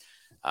chances.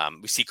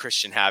 We see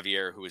Christian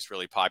Javier, who is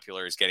really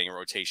popular, is getting a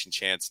rotation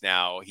chance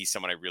now. He's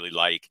someone I really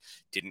like.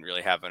 Didn't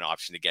really have an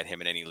option to get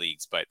him in any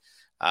leagues, but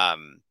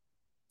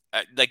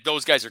like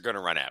those guys are going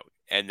to run out,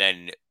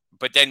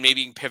 but then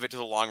maybe you can pivot to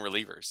the long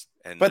relievers.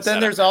 But then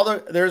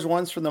there's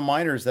ones from the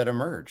minors that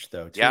emerge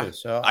though too. Yeah,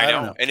 so I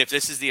don't know. And if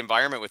this is the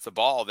environment with the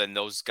ball, then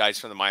those guys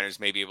from the minors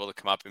may be able to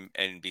come up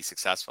and be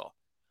successful.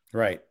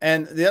 Right.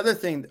 And the other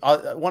thing,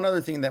 one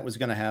other thing that was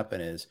going to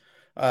happen is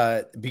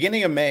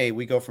beginning of May,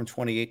 we go from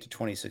 28 to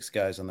 26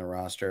 guys on the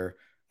roster.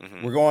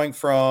 Mm-hmm. We're going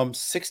from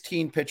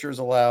 16 pitchers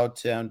allowed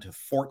down to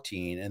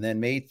 14. And then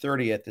May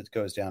 30th, it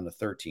goes down to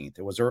 13th.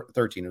 It was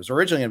 13. It was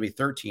originally going to be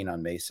 13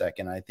 on May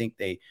 2nd. I think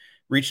they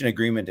reached an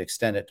agreement to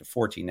extend it to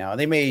 14 now.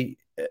 They may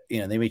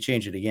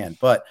change it again.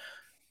 But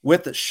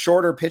with the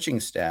shorter pitching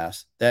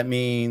staffs, that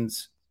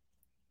means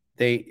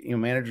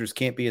managers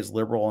can't be as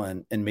liberal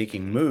in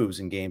making moves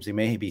in games. They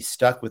may be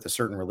stuck with a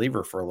certain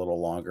reliever for a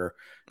little longer.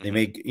 They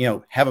may,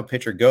 have a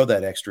pitcher go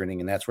that extra inning,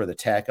 and that's where the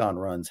tack on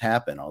runs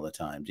happen all the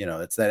time.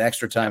 It's that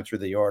extra time through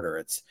the order.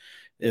 It's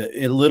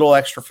a little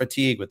extra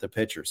fatigue with the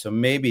pitcher. So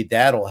maybe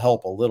that'll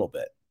help a little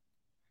bit.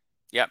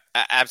 Yeah,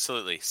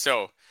 absolutely.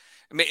 So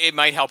it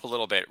might help a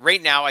little bit.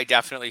 Right now, I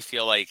definitely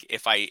feel like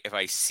if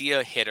I see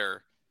a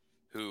hitter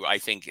who I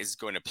think is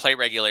going to play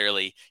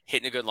regularly,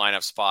 hitting a good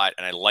lineup spot,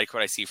 and I like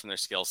what I see from their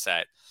skill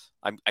set,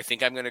 I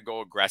think I'm going to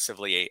go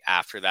aggressively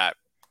after that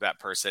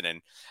person.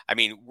 And I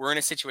mean, we're in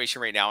a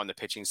situation right now on the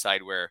pitching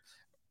side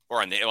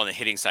on the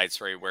hitting side,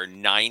 where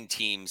 9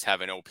 teams have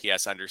an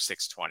OPS under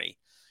 620.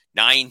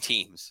 9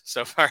 teams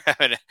so far have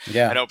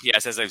an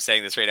OPS, as I'm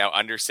saying this right now,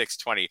 under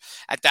 620.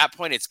 At that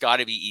point, it's got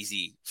to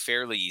be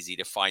fairly easy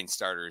to find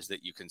starters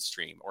that you can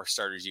stream, or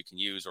starters you can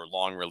use, or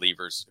long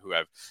relievers who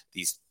have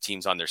these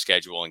teams on their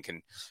schedule and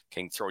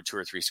can throw 2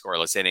 or 3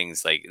 scoreless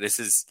innings. Like, this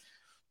is,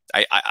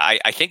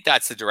 I think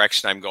that's the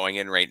direction I'm going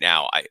in right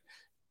now.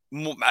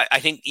 I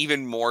think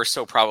even more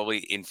so probably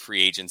in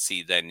free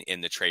agency than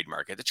in the trade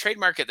market. The trade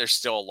market, there's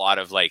still a lot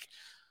of like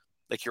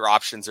your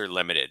options are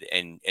limited,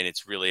 and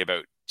it's really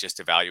about just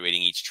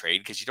evaluating each trade,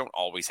 because you don't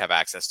always have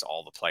access to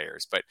all the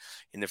players. But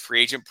in the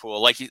free agent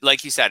pool, like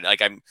you said,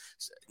 like, I'm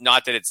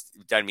not that it's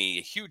done me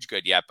a huge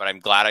good yet, but I'm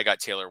glad I got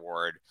Taylor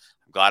Ward.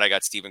 I'm glad I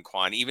got Stephen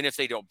Kwan. Even if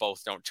they don't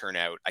turn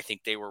out, I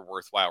think they were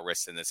worthwhile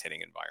risks in this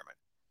hitting environment.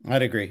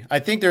 I'd agree. I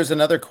think there's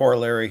another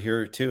corollary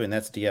here too, and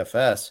that's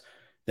DFS,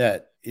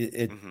 that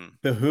it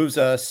behooves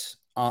us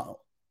on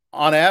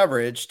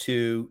average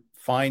to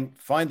find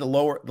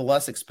the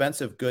less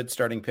expensive, good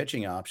starting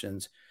pitching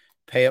options,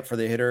 pay up for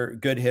the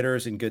good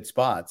hitters in good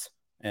spots,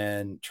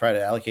 and try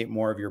to allocate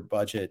more of your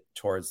budget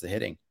towards the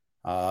hitting.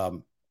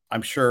 I'm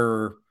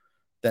sure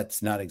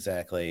that's not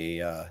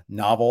exactly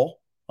novel.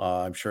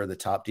 I'm sure the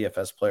top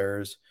DFS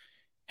players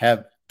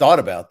have thought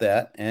about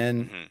that,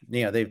 and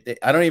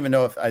I don't even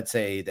know if I'd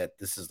say that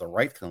this is the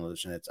right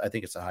conclusion. I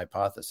think it's a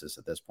hypothesis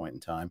at this point in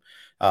time.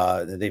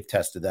 They've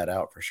tested that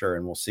out for sure,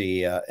 and we'll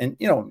see.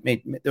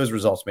 Those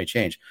results may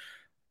change.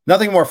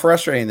 Nothing more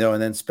frustrating though,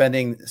 and then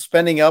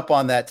spending up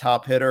on that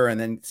top hitter and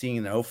then seeing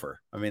an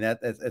offer. I mean,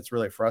 that's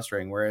really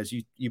frustrating. Whereas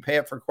you pay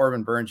up for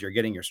Corbin Burns, you're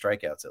getting your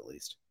strikeouts at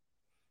least.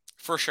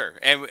 For sure,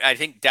 and I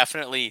think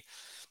definitely,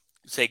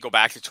 say, go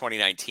back to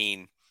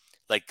 2019.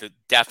 I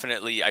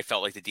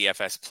felt like the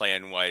DFS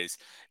plan was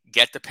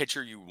get the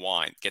pitcher you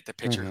want, get the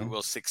pitcher who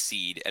will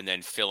succeed, and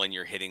then fill in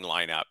your hitting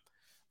lineup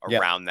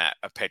around that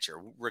a pitcher,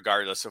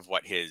 regardless of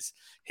what his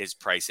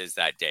price is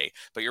that day.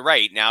 But you're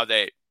right, now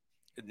that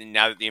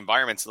the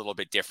environment's a little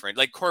bit different.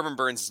 Like, Corbin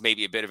Burns is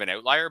maybe a bit of an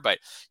outlier, but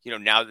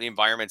now that the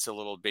environment's a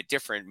little bit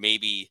different,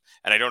 maybe,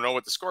 and I don't know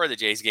what the score of the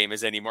Jays game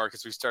is anymore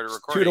because we started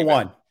recording.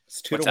 2-1.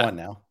 It's 2-1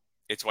 now.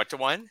 It's what to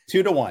 1?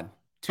 2-1.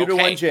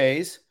 2-1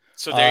 Jays.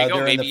 So there you go.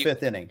 They're maybe in the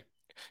 5th inning.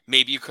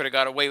 Maybe you could have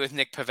got away with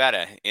Nick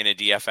Pivetta in a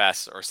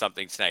DFS or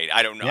something tonight.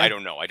 I don't know. Yeah. I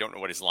don't know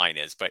what his line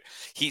is, but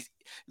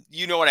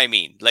you know what I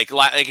mean? Like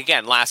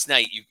again, last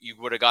night you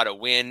would have got a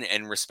win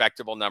and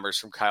respectable numbers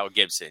from Kyle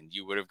Gibson.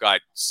 You would have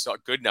got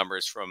good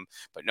numbers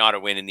but not a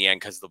win in the end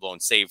because of the blown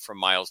save from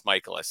Miles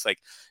Michaelis. Like,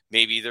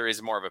 maybe there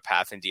is more of a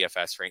path in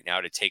DFS right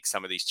now to take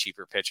some of these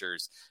cheaper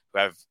pitchers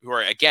who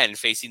are again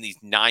facing these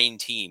 9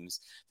 teams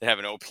that have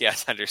an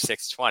OPS under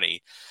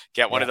 620.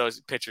 Get one of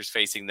those pitchers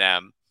facing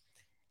them,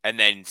 and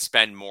then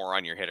spend more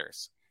on your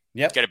hitters.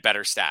 Yep. Get a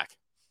better stack.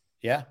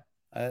 Yeah.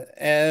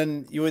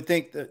 And you would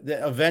think that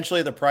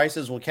eventually the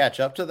prices will catch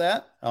up to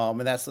that.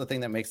 And that's the thing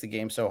that makes the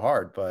game so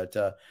hard. But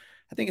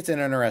I think it's an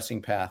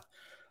interesting path.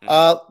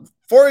 Mhm.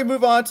 Before we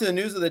move on to the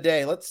news of the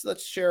day,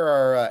 let's share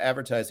our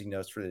advertising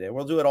notes for the day.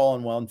 We'll do it all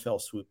in one fell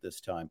swoop this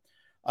time.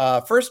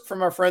 First,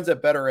 from our friends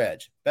at Better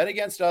Edge. Bet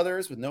against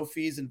others with no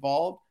fees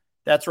involved.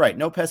 That's right,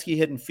 no pesky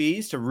hidden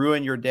fees to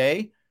ruin your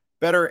day.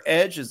 Better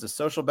Edge is a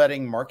social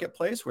betting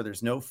marketplace where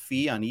there's no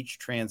fee on each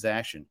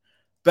transaction.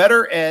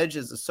 Better Edge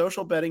is a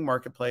social betting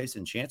marketplace,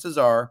 and chances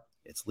are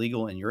it's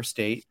legal in your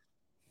state,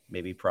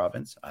 maybe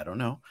province, I don't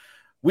know.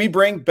 We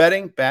bring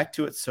betting back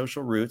to its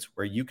social roots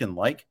where you can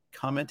like,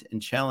 comment,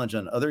 and challenge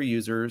on other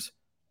users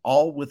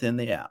all within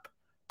the app.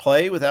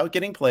 Play without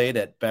getting played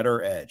at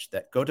Better Edge.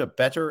 Go to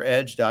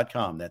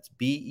betteredge.com. That's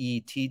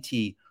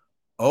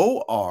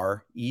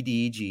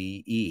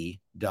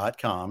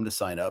BETTOREDGE.com to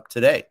sign up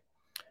today.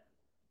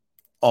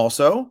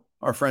 Also,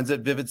 our friends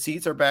at Vivid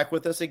Seats are back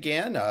with us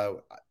again.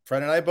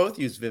 Fred and I both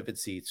use Vivid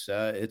Seats.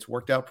 It's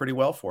worked out pretty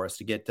well for us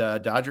to get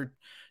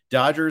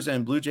Dodgers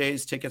and Blue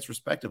Jays tickets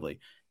respectively.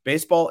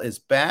 Baseball is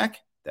back.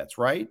 That's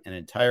right. An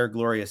entire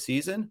glorious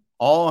season,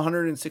 all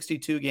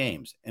 162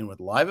 games. And with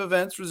live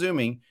events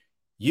resuming,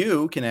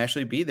 you can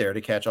actually be there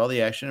to catch all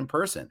the action in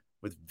person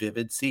with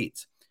Vivid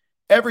Seats.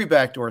 Every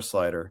backdoor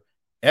slider,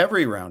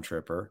 every round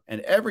tripper,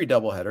 and every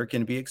doubleheader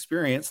can be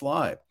experienced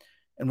live.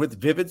 And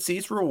with Vivid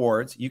Seats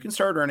rewards, you can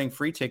start earning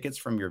free tickets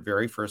from your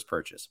very first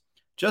purchase.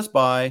 Just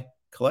buy,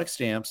 collect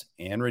stamps,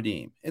 and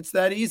redeem. It's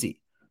that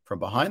easy. From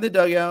behind the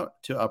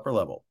dugout to upper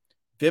level,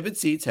 Vivid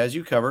Seats has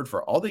you covered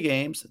for all the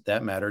games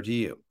that matter to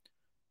you.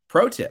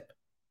 Pro tip,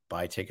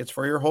 buy tickets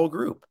for your whole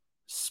group,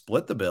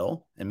 split the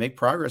bill, and make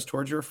progress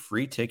towards your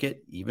free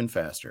ticket even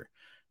faster.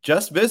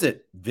 Just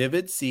visit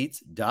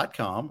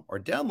vividseats.com or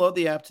download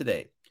the app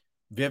today.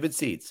 Vivid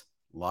Seats,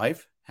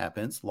 life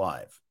happens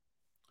live.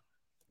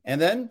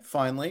 And then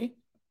finally,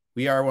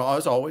 we are,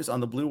 as always, on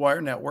the Blue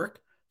Wire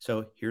Network.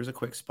 So here's a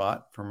quick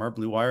spot from our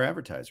Blue Wire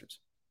advertisers.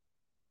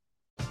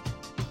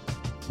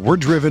 We're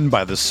driven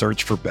by the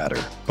search for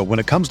better. But when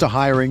it comes to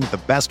hiring,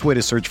 the best way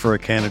to search for a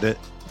candidate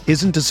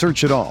isn't to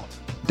search at all.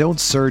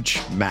 Don't search,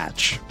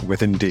 match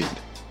with Indeed.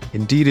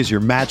 Indeed is your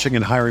matching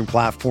and hiring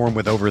platform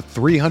with over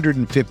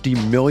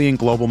 350 million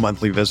global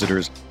monthly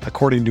visitors,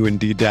 according to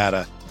Indeed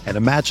data, and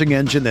a matching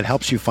engine that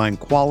helps you find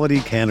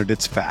quality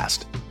candidates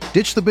fast.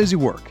 Ditch the busy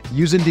work.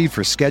 Use Indeed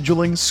for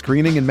scheduling,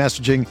 screening, and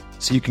messaging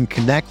so you can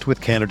connect with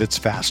candidates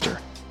faster.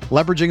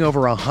 Leveraging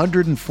over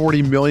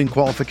 140 million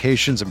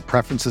qualifications and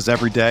preferences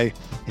every day,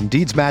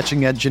 Indeed's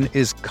matching engine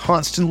is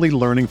constantly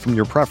learning from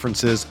your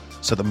preferences,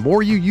 so the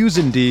more you use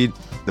Indeed,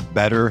 the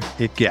better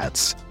it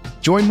gets.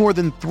 Join more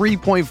than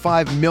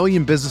 3.5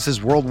 million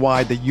businesses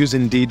worldwide that use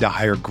Indeed to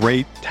hire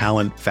great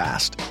talent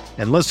fast.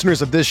 And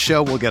listeners of this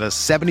show will get a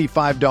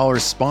 $75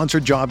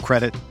 sponsored job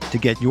credit to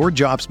get your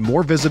jobs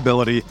more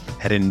visibility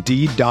at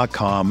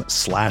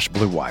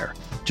Indeed.com/Blue Wire.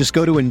 Just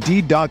go to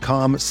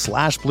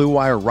Indeed.com/Blue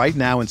Wire right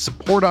now and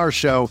support our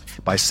show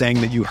by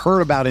saying that you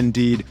heard about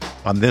Indeed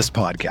on this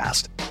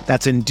podcast.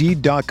 That's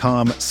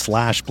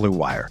Indeed.com/Blue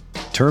Wire.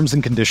 Terms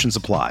and conditions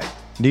apply.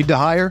 Need to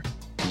hire?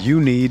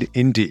 You need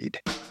Indeed.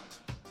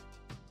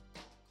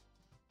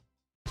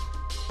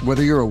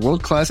 Whether you're a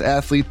world-class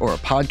athlete or a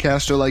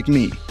podcaster like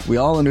me, we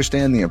all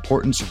understand the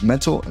importance of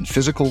mental and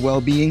physical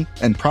well-being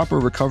and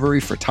proper recovery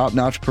for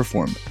top-notch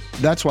performance.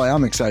 That's why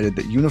I'm excited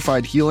that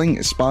Unified Healing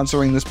is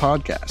sponsoring this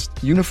podcast.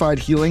 Unified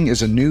Healing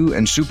is a new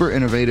and super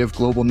innovative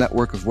global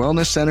network of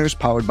wellness centers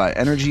powered by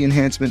Energy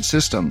Enhancement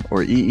System,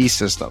 or EE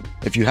System.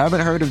 If you haven't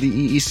heard of the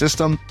EE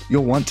System,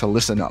 you'll want to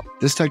listen up.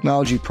 This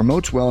technology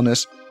promotes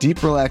wellness,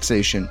 deep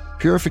relaxation,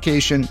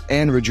 purification,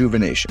 and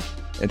rejuvenation.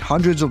 At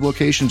hundreds of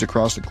locations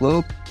across the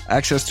globe,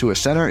 access to a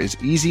center is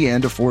easy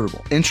and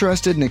affordable.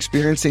 Interested in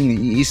experiencing the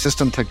EE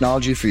System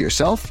technology for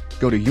yourself?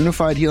 Go to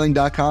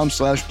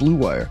unifiedhealing.com/Blue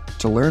Wire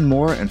to learn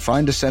more and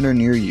find a center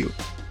near you.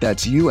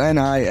 That's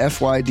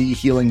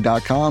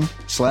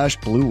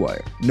UNIFYDhealing.com/Blue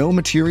Wire. No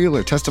material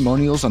or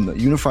testimonials on the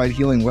Unified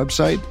Healing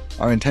website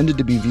are intended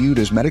to be viewed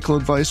as medical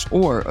advice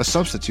or a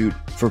substitute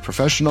for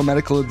professional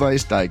medical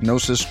advice,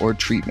 diagnosis, or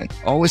treatment.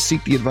 Always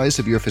seek the advice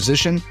of your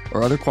physician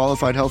or other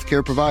qualified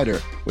healthcare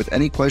provider with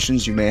any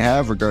questions you may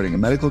have regarding a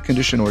medical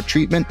condition or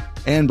treatment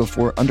and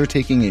before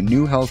undertaking a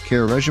new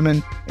healthcare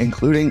regimen,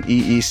 including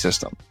EE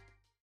System.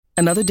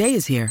 Another day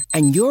is here,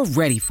 and you're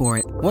ready for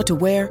it. What to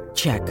wear?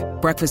 Check.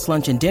 Breakfast,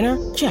 lunch, and dinner?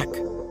 Check.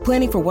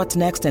 Planning for what's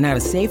next and how to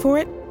save for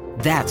it?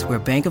 That's where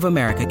Bank of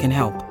America can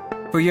help.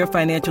 For your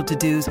financial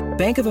to-dos,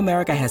 Bank of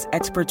America has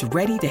experts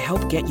ready to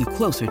help get you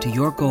closer to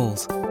your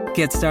goals.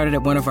 Get started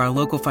at one of our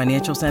local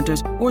financial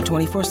centers or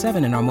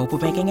 24/7 in our mobile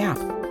banking app.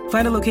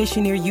 Find a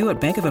location near you at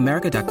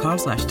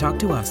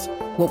bankofamerica.com/talktous.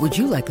 What would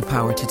you like the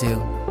power to do?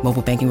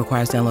 Mobile banking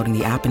requires downloading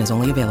the app and is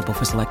only available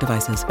for select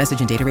devices.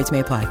 Message and data rates may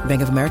apply.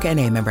 Bank of America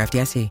NA, member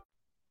FDIC.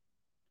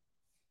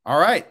 All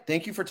right.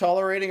 Thank you for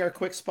tolerating our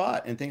quick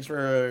spot, and thanks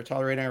for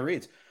tolerating our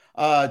reads.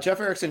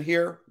 Jeff Erickson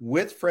here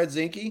with Fred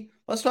Zinke.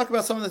 Let's talk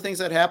about some of the things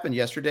that happened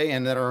yesterday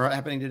and that are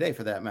happening today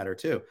for that matter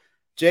too.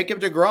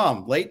 Jacob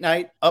deGrom, late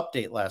night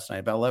update last night,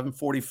 about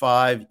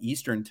 11:45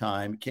 Eastern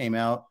time, came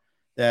out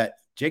that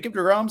Jacob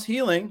deGrom's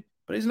healing,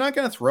 but he's not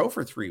going to throw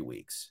for 3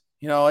 weeks.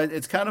 You know,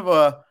 it's kind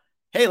of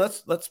hey,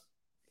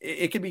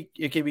 it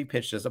could be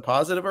pitched as a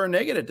positive or a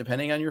negative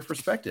depending on your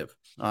perspective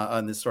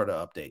on this sort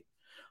of update.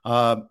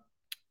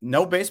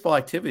 No baseball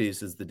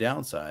activities is the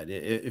downside.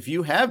 If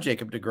you have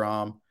Jacob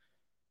deGrom,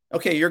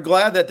 okay, you're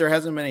glad that there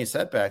hasn't been any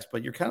setbacks,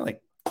 but you're kind of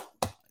like,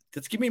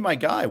 let's give me my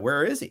guy.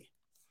 Where is he?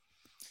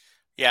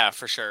 Yeah,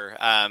 for sure.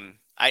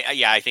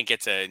 I think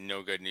it's a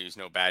no good news,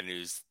 no bad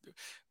news.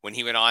 When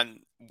he went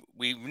on,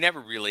 we never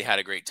really had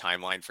a great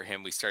timeline for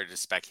him. We started to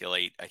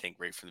speculate, I think,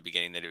 right from the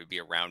beginning that it would be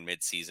around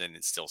midseason.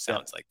 It still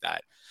sounds like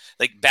that.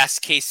 Like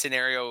best case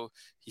scenario,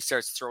 he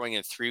starts throwing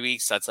in 3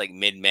 weeks. That's like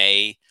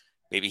mid-May.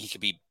 Maybe he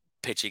could be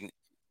pitching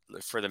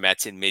for the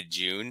Mets in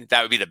mid-June.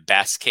 That would be the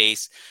best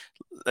case.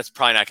 That's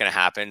probably not going to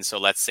happen. So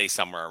let's say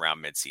somewhere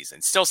around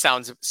midseason. Still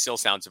sounds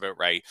about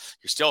right.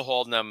 You're still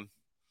holding him.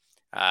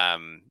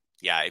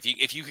 Yeah,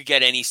 if you could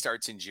get any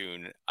starts in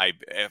June,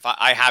 if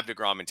I have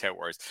DeGrom and Tout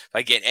Wars, if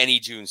I get any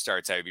June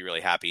starts, I would be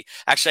really happy.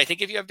 Actually, I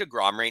think if you have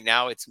DeGrom right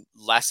now, it's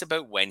less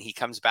about when he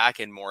comes back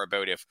and more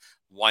about if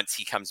once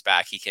he comes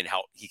back, he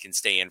can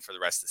stay in for the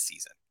rest of the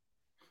season.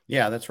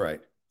 Yeah, that's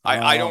right.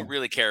 I don't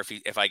really care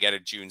if I get a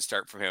June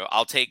start from him.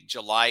 I'll take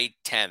July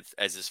 10th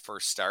as his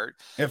first start.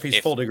 If he's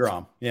full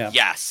DeGrom, yeah.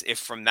 Yes, if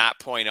from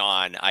that point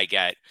on I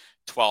get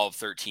 12,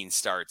 13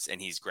 starts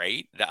and he's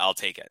great, I'll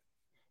take it.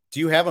 Do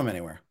you have him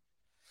anywhere?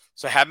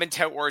 So I have been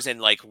Tout Wars in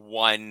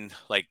one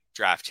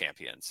draft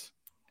champions.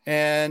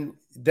 And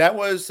that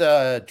was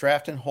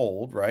draft and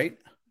hold, right?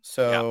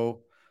 So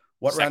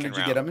what round did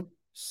you get him in?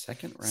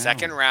 Second round.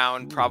 Second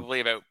round,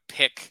 probably about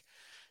pick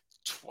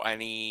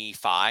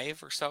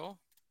 25 or so.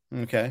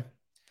 Okay.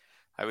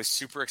 I was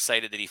super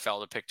excited that he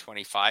fell to pick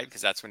 25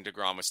 because that's when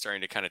DeGrom was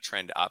starting to kind of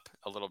trend up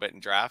a little bit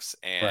in drafts.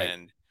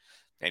 And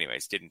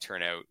anyways, didn't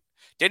turn out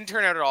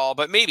at all.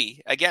 But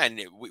maybe, again,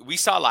 we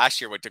saw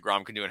last year what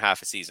DeGrom can do in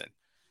half a season.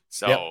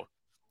 So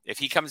if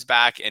he comes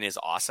back and is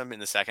awesome in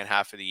the second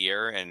half of the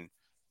year and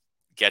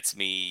gets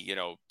me,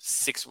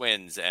 6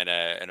 wins and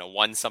a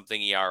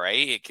 1-something ERA,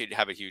 it could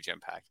have a huge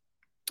impact.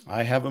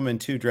 I have him in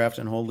 2 draft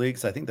and hold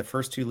leagues. I think the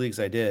first 2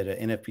 leagues I did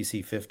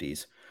NFPC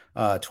 50s,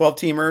 12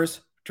 teamers,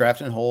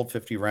 draft and hold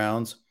 50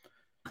 rounds.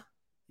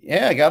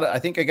 Yeah, I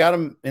think I got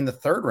him in the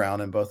 3rd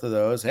round in both of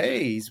those.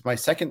 Hey, he's my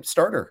second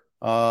starter.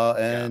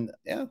 I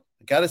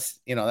got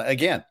to,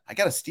 again, I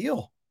got to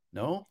steal.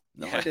 No,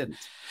 I didn't.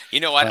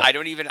 You know what?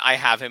 I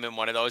have him in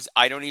one of those.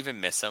 I don't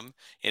even miss him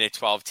in a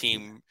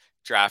 12-team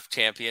draft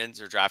champions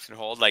or draft and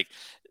hold. I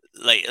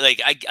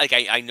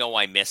know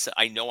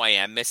I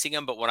am missing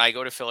him, but when I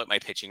go to fill out my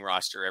pitching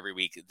roster every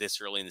week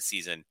this early in the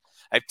season,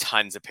 I have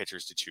tons of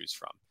pitchers to choose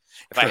from.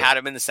 If I had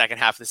him in the second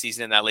half of the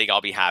season in that league, I'll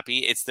be happy.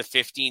 It's the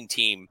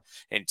 15-team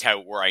in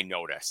Tout where I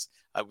notice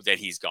that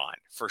he's gone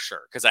for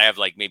sure. Cause I have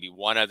maybe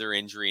one other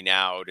injury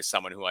now to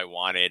someone who I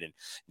wanted. And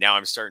now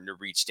I'm starting to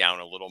reach down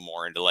a little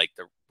more into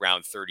the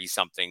round 30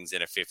 somethings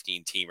in a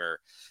 15-teamer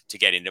to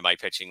get into my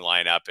pitching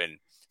lineup and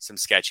some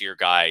sketchier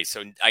guys.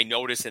 So I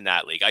notice in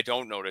that league, I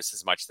don't notice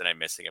as much that I'm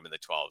missing him in the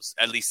 12s,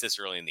 at least this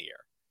early in the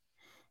year.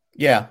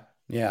 Yeah.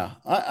 Yeah.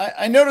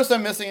 I notice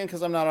I'm missing him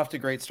because I'm not off to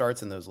great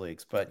starts in those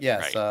leagues, but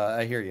yes,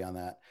 I hear you on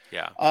that.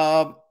 Yeah.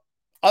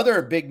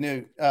 Other big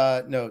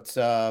notes,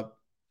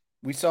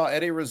 we saw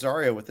Eddie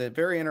Rosario with a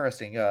very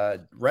interesting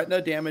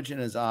retina damage in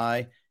his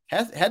eye.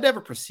 Had to have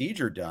a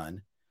procedure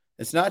done.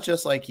 It's not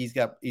just he's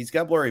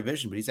got blurry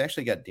vision, but he's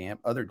actually got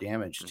other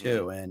damage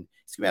too. And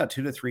he's going to be out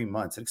 2 to 3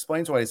 months. It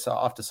explains why he's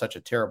off to such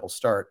a terrible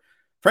start.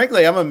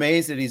 Frankly, I'm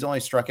amazed that he's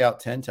only struck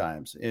out 10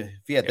 times. If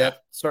he had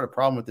that sort of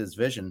problem with his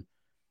vision,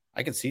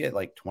 I could see it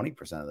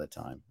 20% of the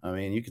time. I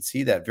mean, you could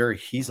see that very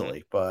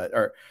easily,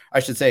 or I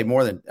should say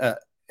more than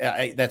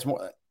that's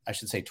more. I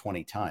should say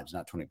 20 times,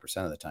 not 20%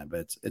 of the time,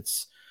 but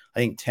it's I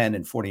think 10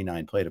 and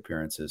 49 plate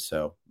appearances.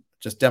 So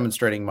just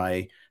demonstrating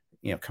my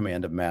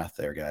command of math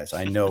there, guys.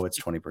 I know it's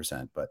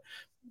 20%, but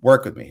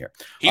work with me here.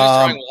 He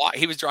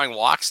was drawing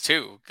walks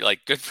too.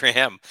 Good for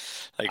him.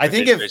 I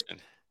think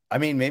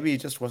maybe he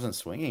just wasn't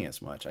swinging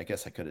as much. I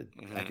guess I could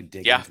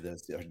dig into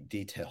those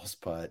details,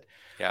 but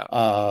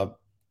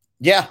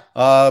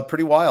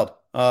pretty wild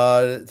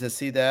to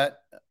see that.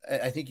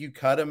 I think you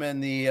cut him in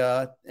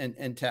the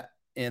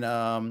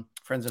in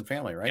Friends and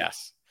Family, right?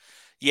 Yes.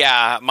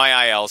 Yeah,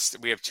 my IL,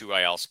 we have 2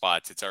 IL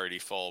spots. It's already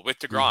full with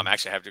DeGrom.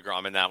 Actually, I have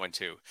DeGrom in that one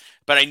too.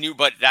 But in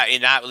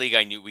that league,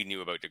 we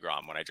knew about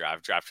DeGrom when I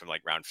drafted him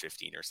round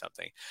 15 or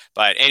something.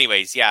 But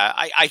anyways, yeah,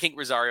 I think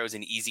Rosario is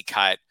an easy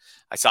cut.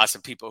 I saw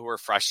some people who were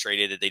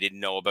frustrated that they didn't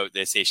know about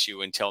this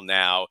issue until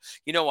now.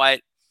 You know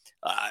what?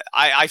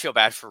 I feel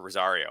bad for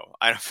Rosario.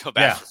 I don't feel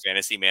bad for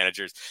fantasy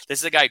managers. This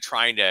is a guy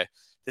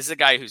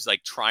who's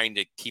trying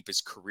to keep his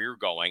career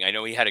going. I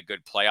know he had a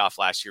good playoff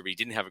last year, but he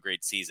didn't have a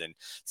great season.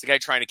 It's a guy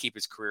trying to keep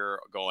his career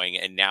going,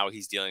 and now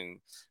he's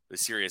dealing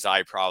with a serious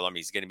eye problem.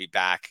 He's going to be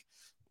back,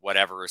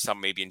 whatever, or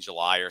maybe in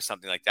July or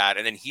something like that.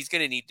 And then he's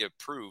going to need to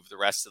prove the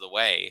rest of the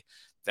way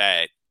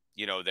that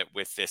that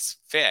with this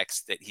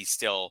fix, that he's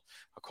still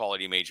a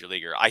quality major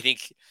leaguer. I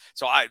think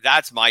so.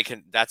 That's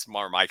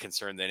more my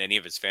concern than any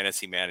of his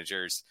fantasy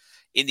managers.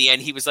 In the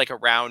end, he was a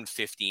round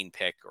 15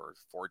 pick or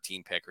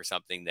 14 pick or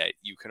something that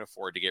you can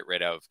afford to get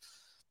rid of.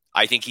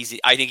 I think he's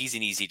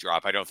an easy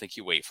drop. I don't think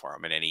you wait for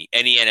him in any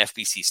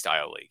NFBC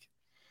style league.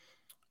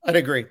 I'd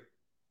agree.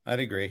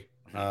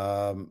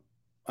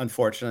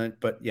 Unfortunate,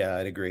 but yeah,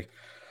 I'd agree.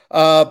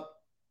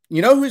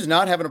 You know who's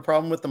not having a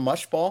problem with the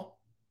mush ball?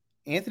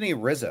 Anthony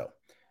Rizzo.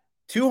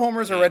 2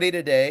 homers already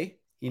today.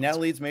 He now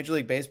leads Major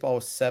League Baseball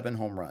with 7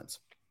 home runs.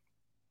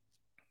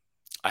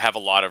 I have a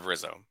lot of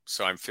Rizzo,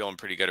 so I'm feeling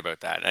pretty good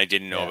about that. And I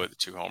didn't know about the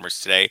 2 homers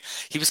today.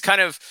 He was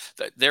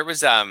there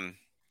was, I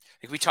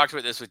think we talked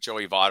about this with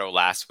Joey Votto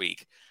last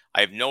week. I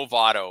have no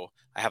Votto.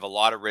 I have a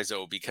lot of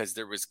Rizzo because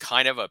there was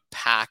kind of a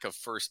pack of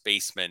first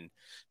basemen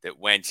that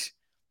went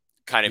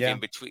kind of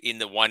in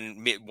the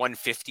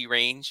 150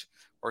 range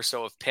or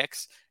so of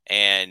picks.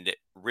 And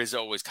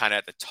Rizzo was kind of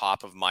at the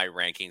top of my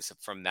rankings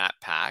from that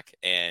pack.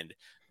 And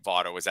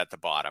Votto was at the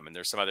bottom, and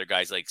there's some other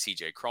guys like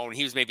CJ Cron.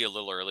 He was maybe a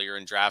little earlier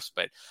in drafts,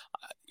 but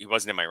he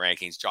wasn't in my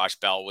rankings. Josh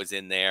Bell was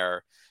in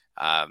there.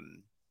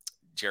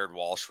 Jared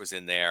Walsh was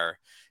in there.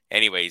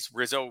 Anyways,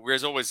 Rizzo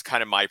was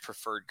kind of my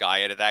preferred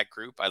guy out of that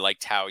group. I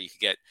liked how you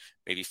could get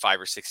maybe 5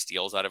 or 6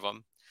 steals out of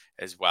him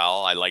as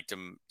well. I liked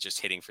him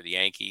just hitting for the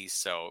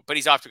Yankees. But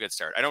he's off to a good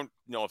start. I don't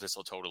know if this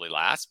will totally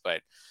last,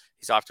 but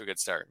he's off to a good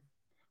start.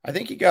 I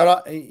think you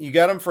got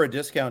him for a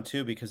discount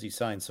too because he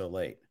signed so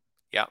late.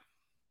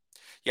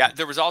 Yeah,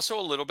 there was also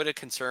a little bit of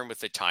concern with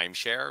the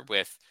timeshare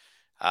with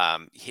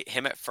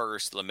him at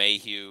first,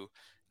 LeMahieu,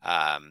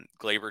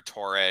 Gleyber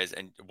Torres,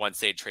 and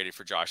once they had traded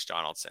for Josh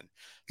Donaldson.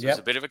 So there's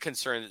a bit of a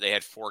concern that they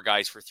had 4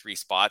 guys for 3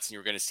 spots, and you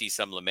were going to see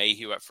some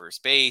LeMahieu at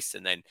first base,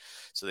 and then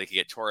so they could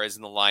get Torres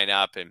in the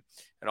lineup and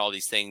all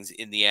these things.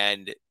 In the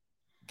end,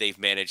 they've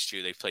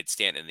played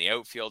Stanton in the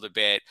outfield a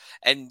bit,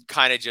 and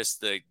kind of just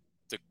the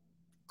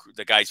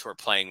guys who are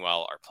playing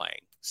well are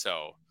playing.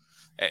 So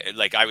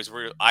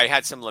I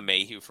had some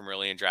LeMahieu from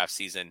early in draft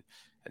season,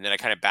 and then I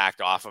kind of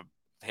backed off of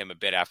him a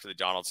bit after the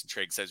Donaldson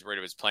trade because I was worried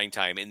of his playing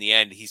time. In the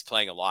end, he's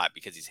playing a lot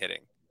because he's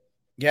hitting.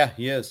 Yeah,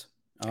 he is.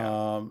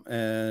 Yeah.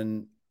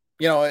 And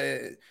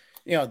the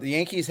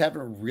Yankees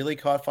haven't really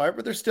caught fire,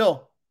 but they're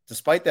still,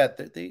 despite that,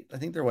 I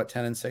think they're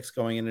 10-6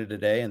 going into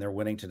today, and they're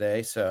winning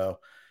today. So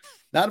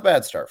not a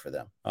bad start for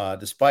them,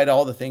 despite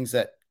all the things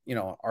that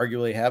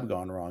arguably have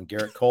gone wrong.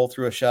 Garrett Cole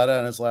threw a shutout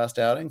in his last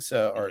outing,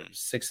 or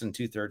 6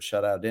 2/3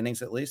 shutout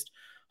innings at least.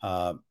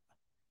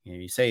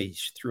 You say he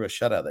threw a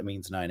shutout, that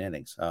means 9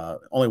 innings.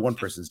 Only one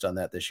person's done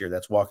that this year.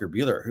 That's Walker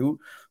Buehler, who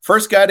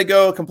first guy to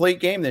go a complete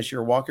game this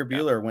year. Walker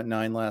Buehler went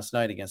 9 last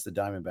night against the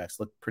Diamondbacks.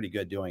 Looked pretty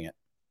good doing it.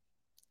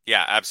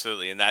 Yeah,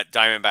 absolutely. And that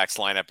Diamondbacks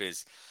lineup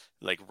is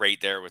like right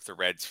there with the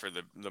Reds for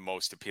the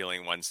most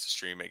appealing ones to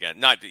stream again.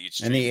 Not that you'd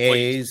stream. And the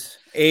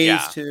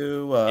A's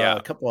too,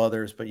 a couple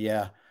others, but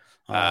yeah.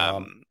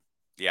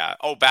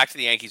 Oh, back to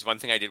the Yankees. One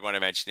thing I did want to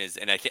mention is,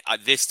 and I think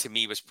this to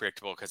me was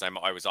predictable because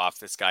I was off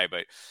this guy,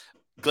 but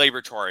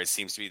Gleyber Torres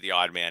seems to be the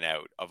odd man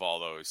out of all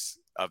those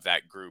of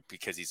that group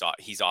because he's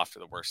off to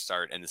the worst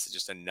start, and this is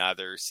just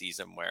another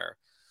season where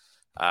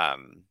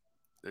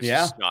there's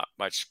just not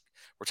much.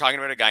 We're talking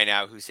about a guy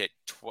now who's hit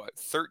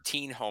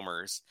 13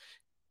 homers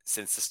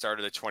since the start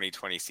of the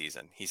 2020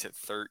 season. He's hit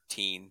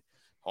 13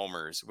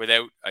 homers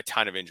without a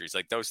ton of injuries.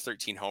 Like those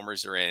 13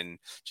 homers are in,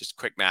 just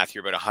quick math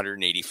here, about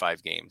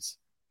 185 games.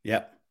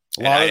 Yep.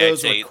 A lot of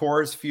those were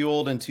Coors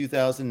fueled in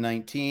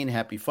 2019.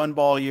 Happy fun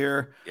ball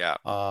year. Yeah.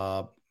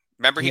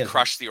 Remember he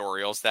crushed the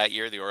Orioles that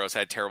year. The Orioles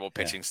had terrible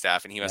pitching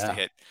staff, and he must have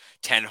hit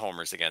 10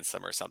 homers against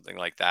them or something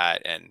like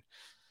that. And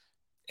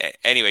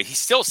anyway, he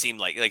still seemed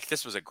like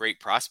this was a great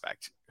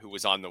prospect who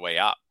was on the way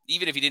up,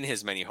 even if he didn't hit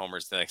as many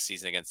homers the next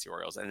season against the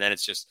Orioles. And then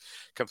it's just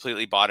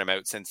completely bottomed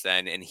out since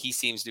then. And he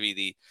seems to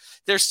be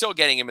they're still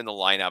getting him in the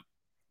lineup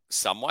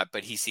somewhat,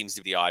 but he seems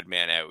to be the odd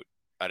man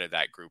out of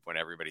that group when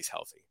everybody's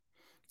healthy.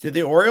 Did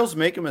the Orioles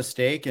make a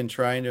mistake in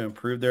trying to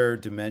improve their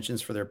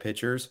dimensions for their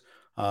pitchers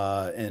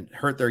and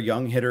hurt their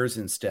young hitters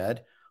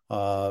instead?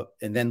 And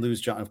then lose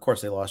John. Of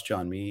course, they lost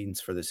John Means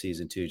for the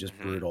season too. Just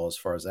brutal as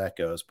far as that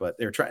goes. But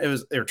they were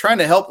trying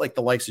to help like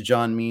the likes of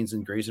John Means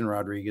and Grayson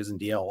Rodriguez and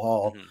DL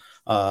Hall.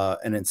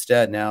 And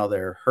instead now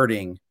they're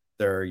hurting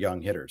their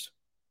young hitters.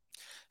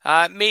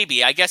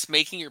 Maybe, I guess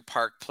making your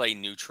park play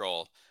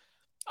neutral.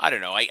 I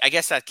don't know. I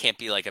guess that can't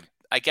be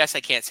I guess I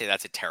can't say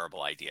that's a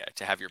terrible idea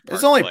to have your park.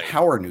 It's only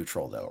power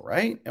neutral though,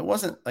 right? It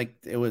wasn't like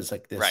it was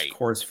like this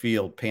Coors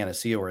Field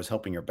panacea where it's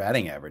helping your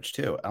batting average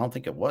too. I don't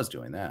think it was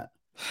doing that.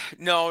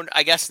 No,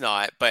 I guess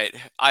not. But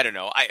I don't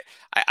know.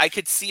 I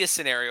could see a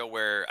scenario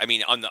where, I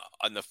mean, on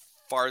the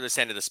farthest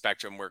end of the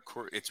spectrum, where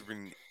it's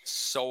been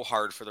so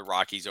hard for the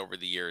Rockies over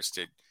the years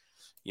to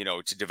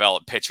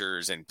develop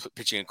pitchers, and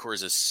pitching in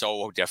Coors is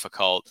so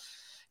difficult.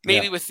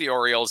 Maybe with the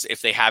Orioles,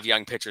 if they have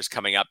young pitchers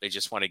coming up, they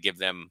just want to give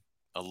them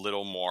a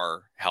little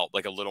more help,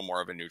 like a little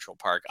more of a neutral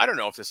park. I don't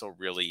know if this will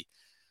really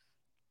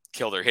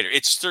kill their hitter.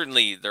 It's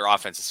certainly, their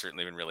offense has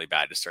certainly been really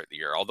bad to start the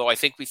year. Although I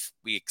think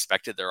we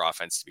expected their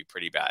offense to be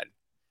pretty bad.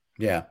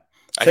 Yeah.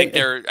 I think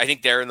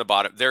they're in the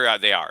bottom. They're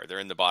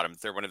in the bottom.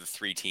 They're one of the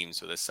 3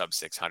 teams with a sub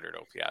 600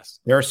 OPS.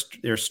 They're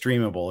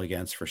streamable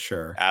against for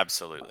sure.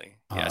 Absolutely.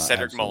 Yeah.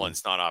 Cedric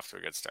Mullins not off to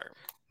a good start.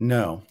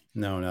 No,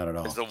 not at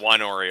all. There's the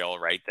one Oriole,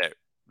 right?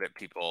 That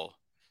people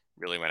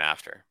really went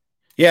after.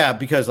 Yeah,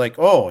 because like,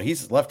 oh,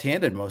 he's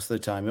left-handed most of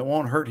the time. It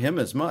won't hurt him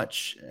as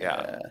much.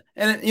 Yeah.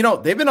 And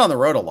they've been on the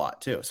road a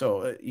lot too,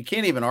 so you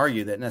can't even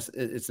argue that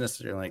it's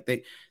necessarily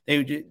like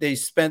they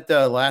spent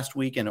the last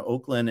week in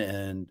Oakland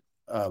and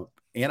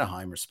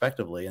Anaheim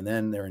respectively, and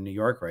then they're in New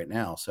York right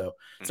now. So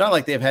it's not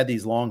like they've had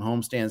these long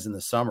homestands in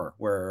the summer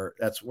where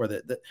that's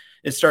where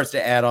it starts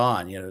to add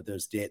on.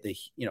 There's the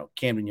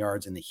Camden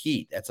Yards and the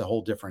heat. That's a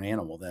whole different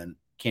animal than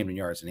Camden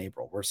Yards in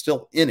April. We're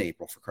still in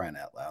April, for crying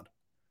out loud.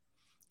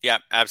 Yeah,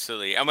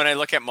 absolutely. And when I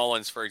look at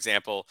Mullins, for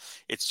example,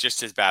 it's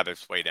just his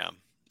BABIP's way down.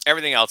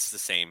 Everything else is the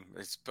same.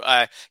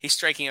 He's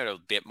striking out a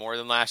bit more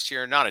than last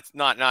year. Not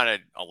an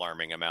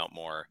alarming amount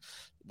more.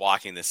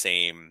 Walking the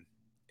same.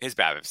 His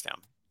BABIP's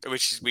down,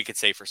 which we could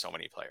say for so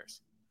many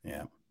players.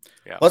 Yeah.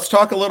 Yeah. Let's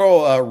talk a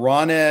little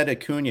Roned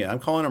Acuna. I'm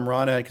calling him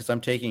Roned because I'm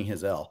taking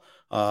his L.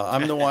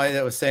 I'm the one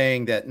that was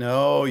saying that,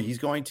 no, he's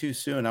going too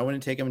soon. I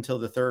wouldn't take him until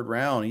the third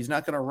round. He's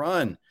not going to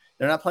run.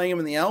 They're not playing him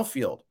in the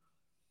outfield.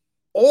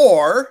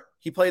 Or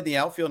he played the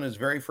outfield in his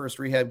very first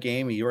rehab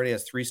game. He already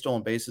has 3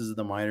 stolen bases in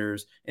the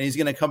minors, and he's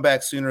going to come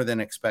back sooner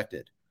than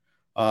expected.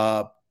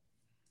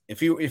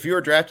 If you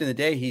were drafting the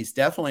day, he's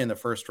definitely in the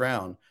first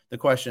round. The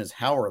question is,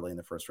 how early in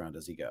the first round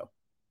does he go?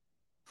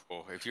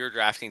 Well, if you're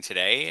drafting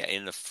today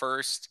in the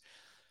first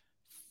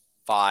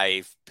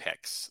 5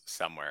 picks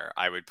somewhere,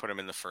 I would put him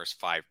in the first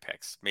 5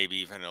 picks, maybe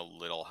even a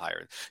little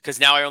higher, because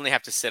now I only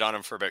have to sit on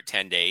him for about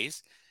 10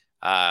 days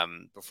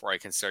before I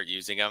can start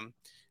using him.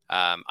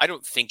 I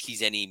don't think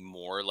he's any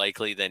more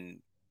likely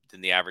than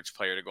the average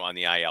player to go on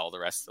the IL the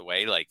rest of the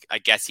way. Like, I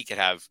guess he could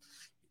have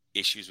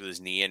issues with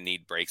his knee and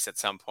need breaks at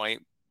some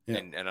point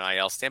in an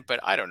IL stint, but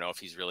I don't know if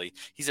he's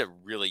a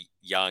really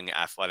young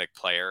athletic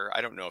player. I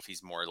don't know if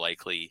he's more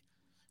likely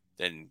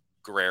than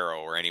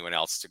Guerrero or anyone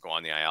else to go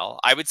on the IL.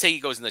 I would say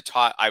he goes in the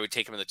top. I would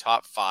take him in the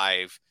top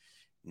 5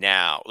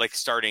 now, like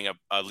starting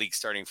a league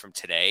starting from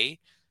today.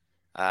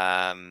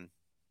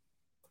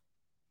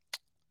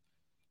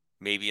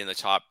 Maybe even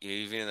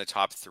in the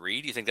top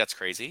 3. Do you think that's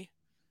crazy?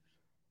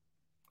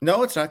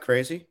 No, it's not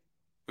crazy.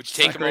 Would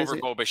you take him over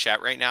Bo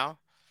Bichette right now?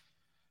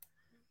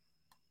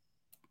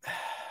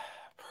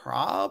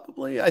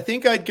 Probably. I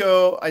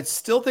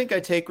still think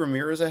I'd take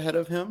Ramirez ahead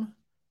of him.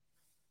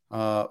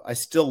 I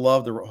still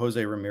love the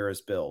Jose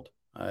Ramirez build.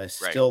 I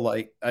still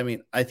I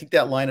think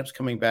that lineup's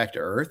coming back to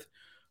earth.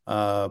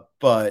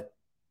 But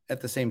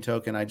at the same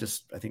token, I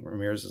think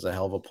Ramirez is a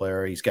hell of a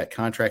player. He's got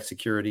contract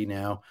security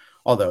now.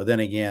 Although then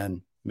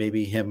again,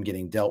 maybe him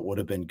getting dealt would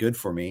have been good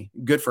for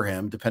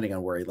him, depending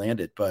on where he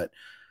landed. But,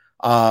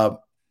 I'm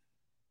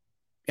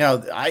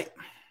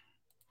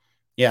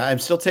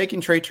still taking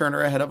Trey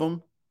Turner ahead of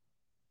him.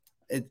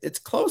 It's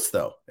close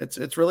though.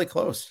 It's really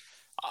close.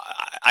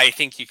 I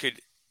think you could,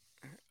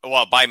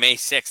 by May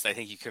 6th, I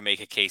think you could make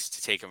a case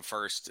to take him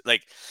first.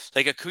 Like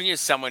Acuna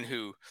is someone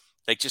who,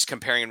 like, just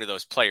comparing him to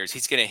those players,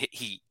 he's going to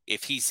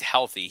if he's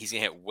healthy, he's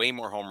going to hit way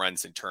more home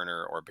runs than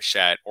Turner or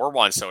Bichette or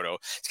Juan Soto.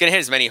 He's going to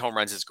hit as many home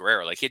runs as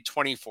Guerrero. Like, he had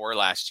 24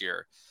 last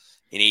year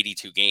in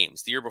 82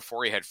 games. The year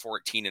before, he had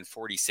 14 in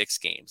 46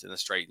 games in the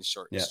strike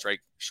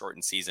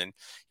shortened season.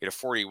 He had a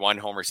 41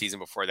 homer season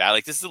before that.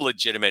 Like, this is a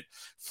legitimate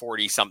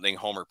 40-something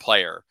homer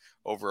player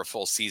over a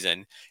full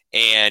season,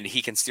 and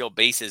he can steal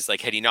bases.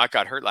 Like, had he not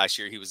got hurt last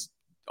year, he was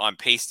on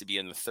pace to be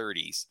in the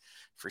 30s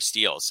for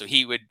steals. So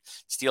he would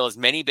steal as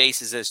many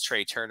bases as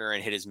Trey Turner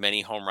and hit as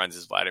many home runs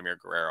as Vladimir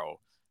Guerrero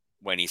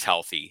when he's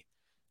healthy.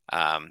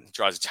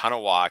 Draws a ton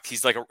of walks.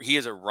 He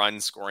is a run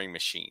scoring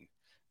machine.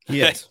 He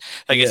is.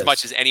 As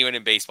much as anyone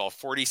in baseball.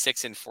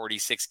 46 in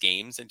 46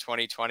 games in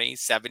 2020,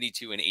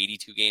 72 in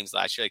 82 games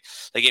last year.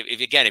 If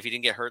he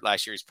didn't get hurt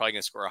last year, he's probably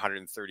going to score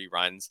 130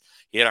 runs.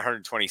 He had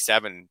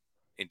 127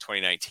 in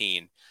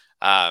 2019.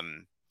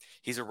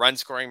 He's a run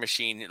scoring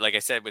machine. Like I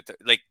said,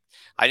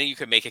 I think you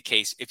could make a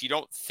case if you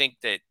think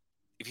he's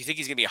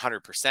going to be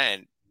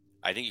 100%,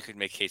 I think you could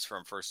make a case for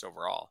him first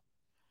overall.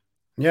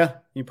 Yeah,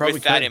 you probably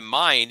With that in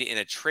mind, in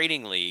a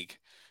trading league,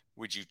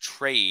 would you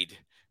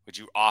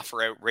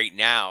offer out right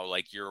now,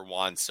 like your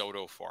Juan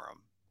Soto for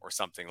him or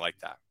something like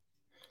that?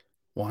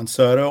 Juan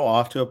Soto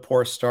off to a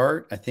poor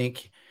start. I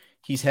think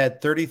he's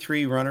had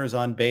 33 runners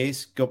on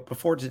base.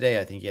 Before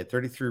today, I think he had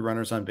 33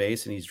 runners on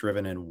base, and he's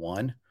driven in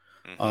 1.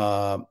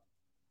 Mm-hmm.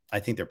 I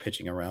think they're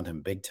pitching around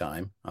him big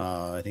time.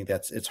 I think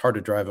it's hard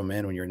to drive him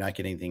in when you're not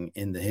getting anything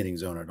in the hitting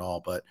zone at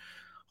all. But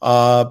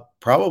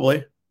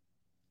probably,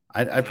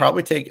 I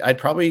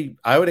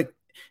would,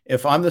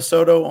 if I'm the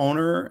Soto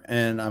owner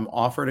and I'm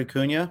offered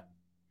Acuna,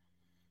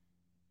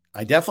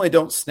 I definitely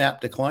don't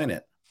snap decline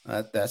it.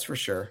 That's for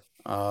sure.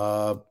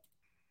 Man,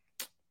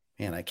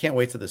 I can't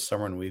wait till this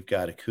summer when we've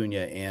got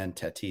Acuna and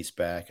Tatis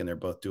back, and they're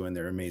both doing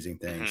their amazing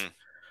things.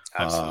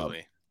 Mm-hmm.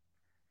 Absolutely.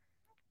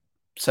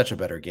 Such a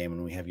better game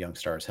when we have young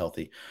stars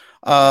healthy.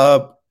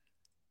 Boy,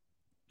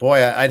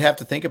 I'd have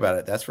to think about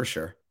it. That's for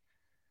sure.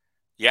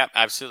 Yeah,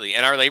 absolutely.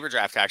 And our labor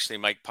draft, actually,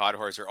 Mike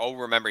Podhorzer. Oh,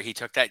 remember, he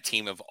took that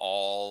team of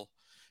all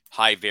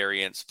high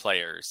variance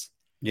players.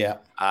 Yeah.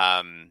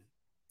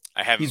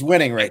 He's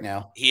winning right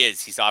now. He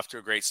is. He's off to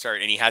a great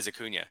start, and he has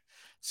Acuna.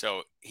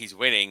 So he's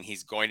winning.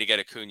 He's going to get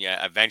Acuna.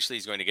 Eventually,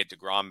 he's going to get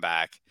DeGrom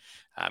back.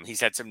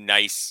 He's had some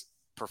nice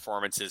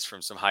performances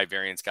from some high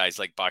variance guys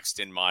like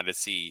Buxton,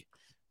 Mondesi,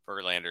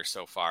 Verlander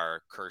so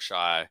far,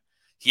 Kershaw.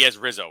 He has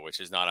Rizzo, which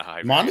is not a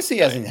high variance Mondesi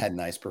guy. hasn't had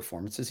nice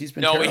performances. He's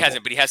been no, terrible. he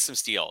hasn't, but he has some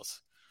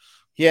steals.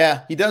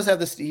 Yeah, he does have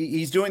this.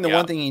 He's doing the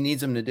one thing he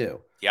needs him to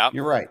do. Yeah,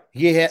 you're right.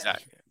 He had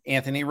exactly.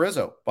 Anthony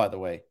Rizzo, by the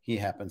way. He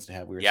happens to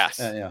have. We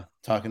were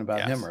talking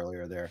about him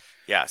earlier there.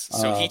 Yes.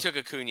 So he took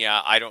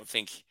Acuna. I don't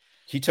think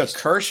he took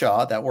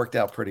Kershaw. That worked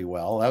out pretty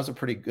well. That was a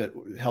pretty good,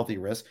 healthy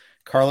risk.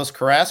 Carlos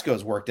Carrasco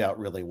has worked out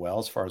really well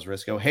as far as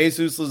risk go.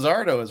 Jesus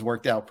Luzardo has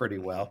worked out pretty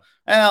well.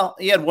 Well,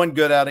 he had one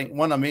good outing,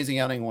 one amazing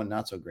outing, one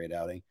not so great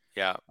outing.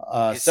 Yeah.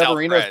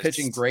 Severino's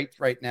pitching great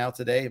right now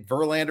today.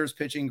 Verlander's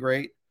pitching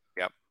great.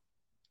 Yep.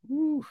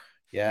 Woo.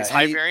 Yeah. His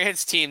high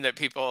variance team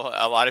that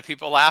a lot of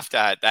people laughed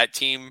at. That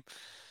team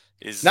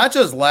is not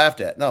just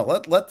laughed at. No,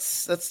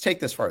 let's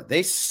take this far.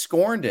 They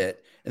scorned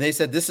it and they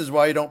said, this is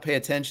why you don't pay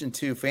attention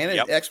to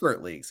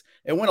expert leagues.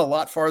 It went a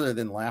lot farther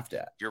than laughed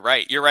at. You're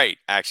right. You're right.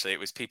 Actually, it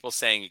was people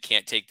saying you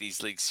can't take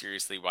these leagues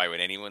seriously. Why would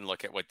anyone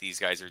look at what these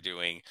guys are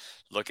doing?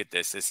 Look at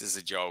this. This is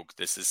a joke.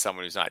 This is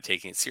someone who's not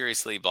taking it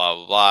seriously, blah,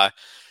 blah, blah.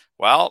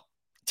 Well,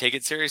 take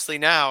it seriously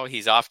now.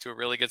 He's off to a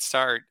really good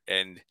start.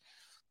 And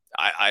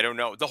I don't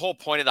know. The whole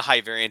point of the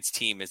high variance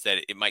team is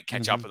that it might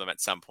catch up with them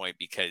at some point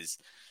because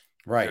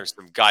there's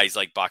some guys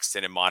like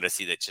Buxton and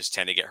Mondesi that just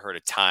tend to get hurt a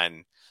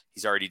ton.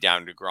 He's already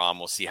down to DeGrom.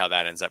 We'll see how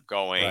that ends up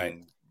going.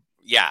 Right.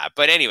 Yeah.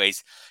 But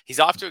anyways, he's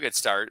off to a good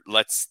start.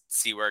 Let's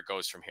see where it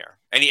goes from here.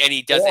 And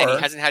he doesn't, and he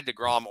hasn't had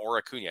DeGrom or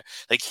Acuna.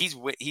 Like he's,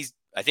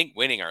 I think,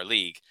 winning our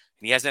league,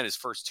 and he hasn't had his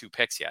first 2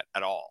 picks yet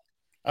at all.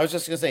 I was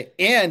just going to say,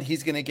 and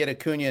he's going to get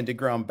Acuna and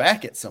DeGrom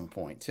back at some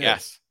point too.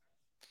 Yes.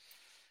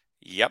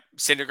 Yep.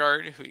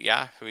 Syndergaard,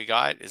 who we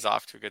got, is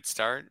off to a good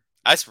start.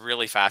 That's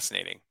really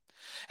fascinating.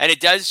 And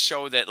it does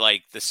show that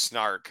like the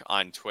snark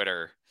on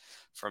Twitter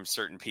from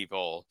certain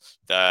people,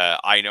 the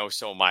I know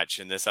so much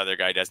and this other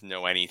guy doesn't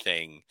know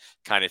anything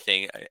kind of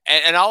thing.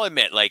 And I'll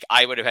admit, like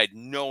I would have had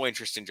no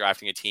interest in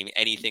drafting a team,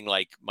 anything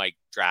like Mike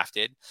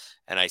drafted.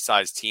 And I saw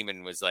his team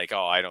and was like,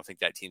 oh, I didn't think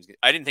that team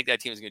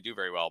was going to do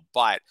very well.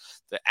 But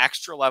the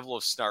extra level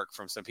of snark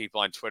from some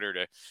people on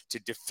Twitter to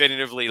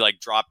definitively like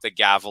drop the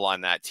gavel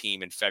on that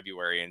team in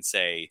February and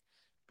say,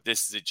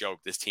 this is a joke.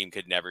 This team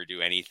could never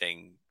do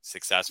anything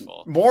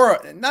successful. More,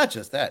 not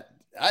just that.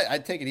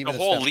 I'd take it even a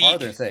step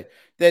farther and say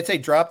they'd say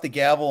drop the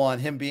gavel on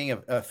him being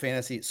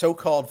a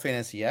so-called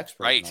fantasy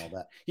expert and all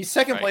that. He's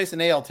second place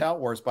in AL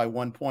Tout Wars by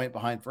 1 point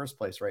behind first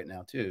place right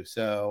now too.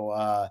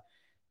 So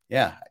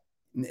yeah.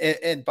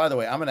 And by the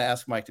way, I'm going to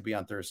ask Mike to be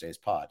on Thursday's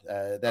pod.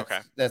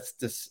 That's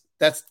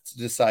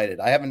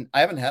decided. I haven't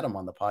had him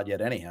on the pod yet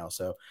anyhow.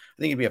 So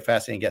I think he'd be a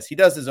fascinating guest. He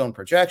does his own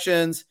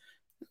projections.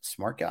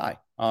 Smart guy.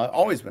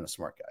 Always been a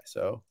smart guy.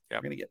 So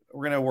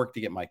we're going to work to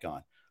get Mike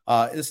on.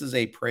 This is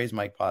a Praise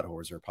Mike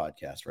Podhorser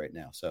podcast right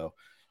now. So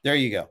there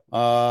you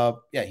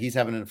go. He's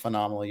having a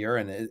phenomenal year.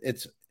 And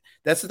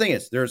that's the thing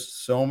is there's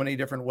so many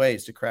different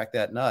ways to crack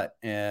that nut.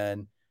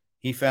 And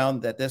he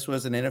found that this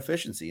was an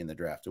inefficiency in the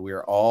draft. We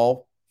are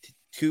all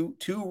too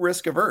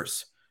risk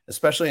averse,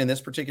 especially in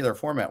this particular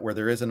format where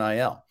there is an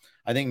IL.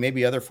 I think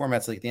maybe other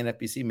formats like the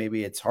NFBC,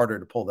 maybe it's harder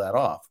to pull that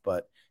off.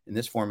 But in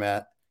this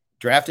format,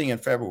 drafting in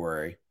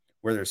February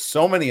where there's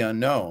so many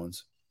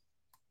unknowns,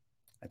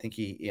 I think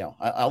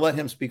I'll let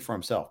him speak for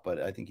himself,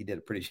 but I think he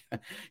did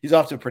he's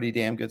off to a pretty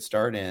damn good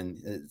start.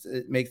 And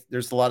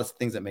there's a lot of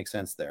things that make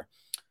sense there.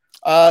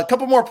 A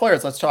couple more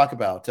players let's talk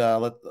about.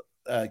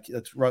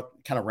 Let's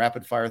kind of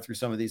rapid fire through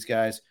some of these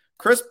guys.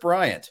 Chris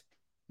Bryant,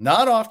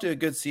 not off to a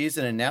good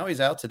season, and now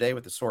he's out today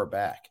with a sore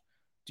back.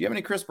 Do you have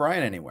any Chris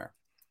Bryant anywhere?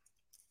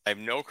 I have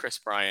no Chris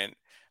Bryant.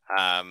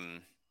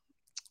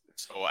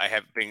 So I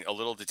have been a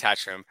little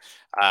detached from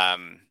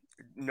him.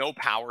 No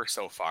power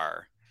so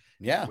far.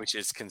 Yeah, which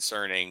is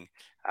concerning.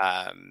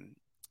 I'm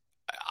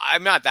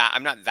not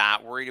that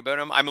worried about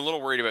him. I'm a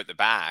little worried about the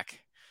back.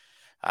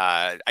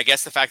 I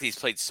guess the fact that he's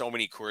played so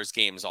many Coors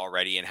games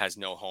already and has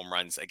no home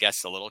runs, I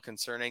guess, a little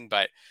concerning.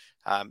 But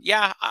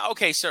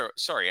okay. So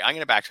sorry, I'm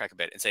going to backtrack a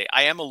bit and say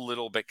I am a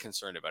little bit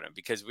concerned about him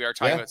because we are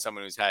talking about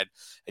someone who's had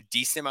a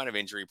decent amount of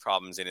injury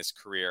problems in his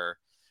career,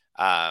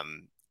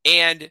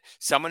 and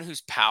someone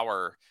whose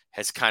power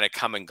has kind of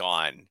come and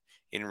gone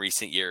in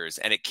recent years.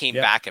 And it came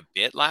back a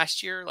bit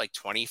last year, like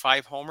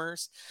 25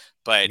 homers,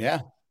 but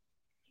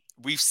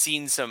we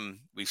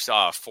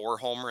saw a 4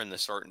 homer in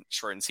the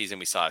shortened season.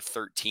 We saw a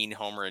 13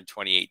 homer in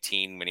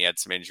 2018 when he had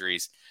some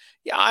injuries.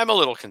 Yeah. I'm a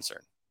little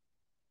concerned.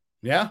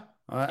 Yeah.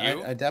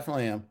 I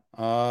definitely am.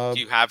 Do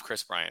you have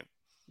Chris Bryant?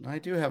 I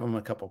do have him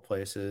a couple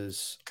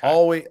places,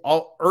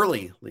 all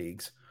early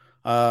leagues.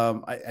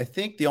 I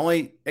think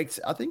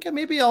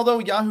maybe although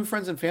Yahoo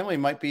Friends and Family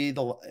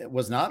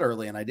was not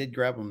early and I did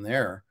grab him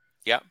there.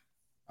 Yeah.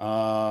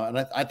 And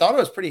I thought I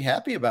was pretty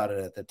happy about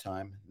it at the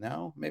time.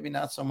 Now, maybe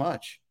not so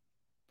much.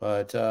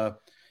 But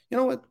you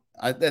know what?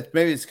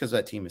 Maybe it's because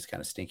that team is kind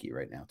of stinky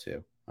right now,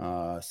 too.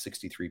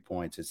 63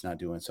 points. It's not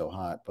doing so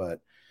hot. But,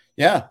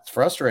 yeah, it's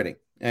frustrating.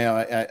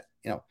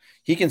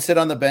 he can sit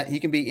on the bench. He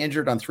can be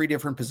injured on 3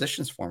 different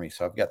positions for me.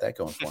 So I've got that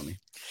going for me.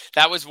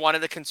 That was one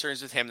of the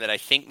concerns with him that I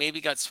think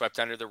maybe got swept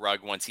under the rug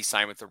once he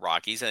signed with the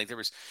Rockies. I think there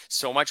was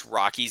so much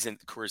Rockies and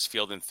Coors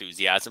Field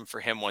enthusiasm for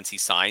him once he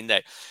signed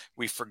that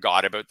we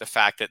forgot about the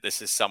fact that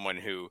this is someone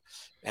who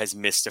has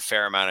missed a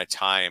fair amount of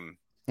time.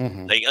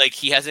 Mm-hmm. Like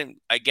he hasn't,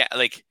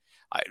 like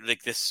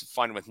this is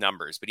fun with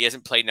numbers, but he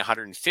hasn't played in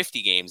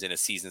 150 games in a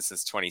season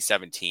since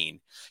 2017.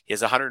 He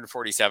has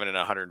 147 and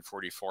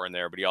 144 in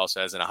there, but he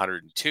also has an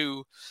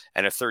 102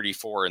 and a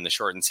 34 in the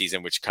shortened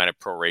season, which kind of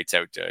prorates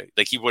out to,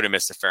 like, he would have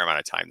missed a fair amount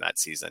of time that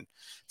season.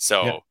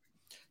 So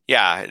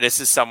yeah, this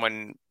is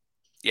someone,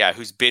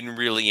 who's been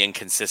really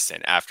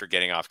inconsistent after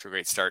getting off to a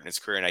great start in his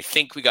career. And I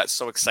think we got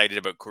so excited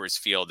about Coors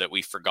Field that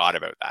we forgot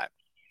about that.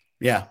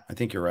 Yeah, I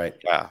think you're right.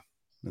 Yeah.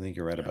 I think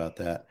you're right about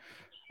that.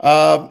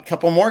 A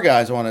couple more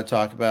guys I want to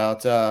talk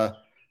about.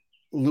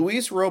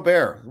 Luis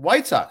Robert,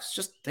 White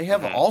Sox, they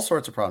have all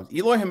sorts of problems.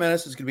 Eloy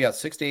Jimenez is going to be out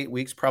 6 to 8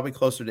 weeks, probably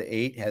closer to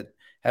 8.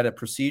 Had a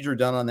procedure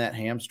done on that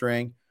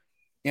hamstring.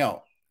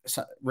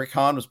 Rick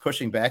Hahn was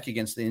pushing back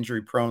against the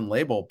injury-prone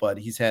label, but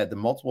he's had the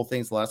multiple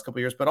things the last couple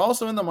of years, but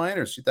also in the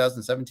minors,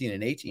 2017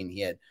 and 18,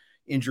 he had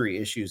injury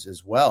issues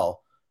as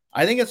well.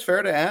 I think it's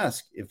fair to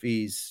ask if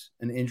he's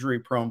an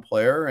injury-prone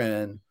player,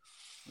 and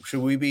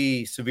should we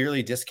be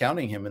severely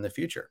discounting him in the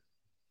future?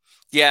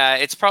 Yeah,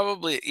 it's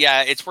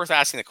worth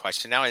asking the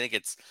question now. I think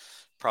it's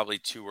probably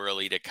too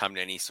early to come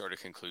to any sort of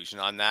conclusion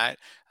on that.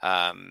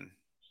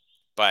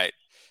 But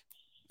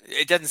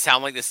it doesn't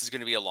sound like this is going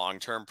to be a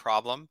long-term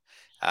problem.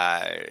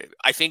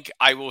 I think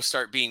I will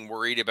start being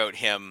worried about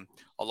him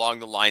along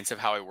the lines of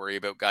how I worry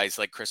about guys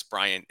like Chris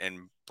Bryant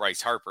and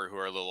Bryce Harper, who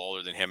are a little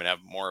older than him and have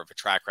more of a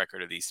track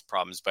record of these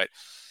problems. But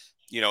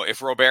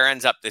if Robert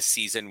ends up this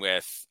season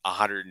with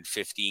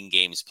 115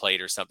 games played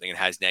or something and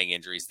has nagging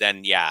injuries,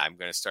 then I'm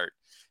going to start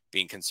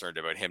being concerned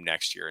about him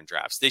next year in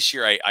drafts. This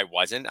year, I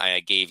wasn't. I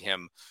gave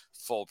him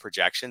full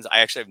projections. I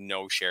actually have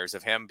no shares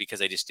of him because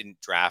I just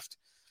didn't draft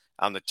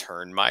on the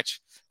turn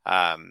much,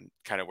 kind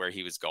of where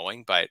he was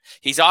going. But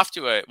he's off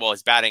to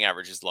his batting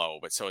average is low,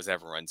 but so is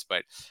everyone's.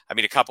 But I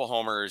mean, a couple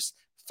homers,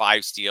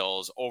 5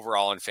 steals.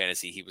 Overall in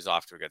fantasy, he was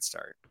off to a good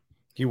start.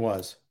 He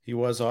was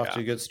off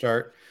to a good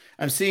start.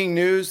 I'm seeing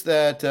news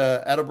that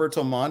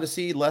Adalberto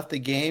Mondesi left the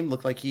game.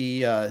 Looked like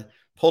he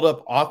pulled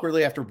up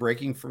awkwardly after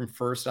breaking from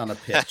first on a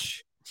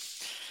pitch.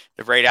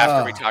 Right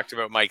after we talked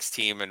about Mike's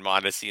team and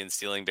Mondesi and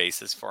stealing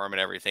bases for him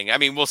and everything. I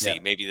mean, we'll see.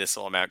 Yeah. Maybe this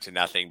will amount to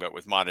nothing, but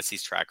with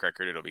Mondesi's track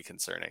record, it'll be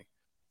concerning.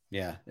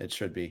 Yeah, it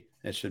should be.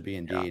 It should be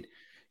indeed. Yeah.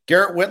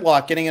 Garrett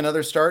Whitlock getting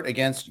another start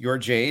against your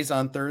Jays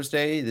on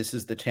Thursday. This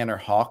is the Tanner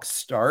Houck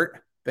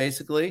start,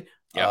 basically.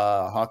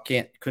 Yeah. Houck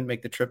couldn't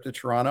make the trip to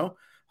Toronto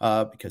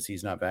because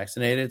he's not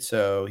vaccinated.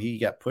 So he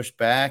got pushed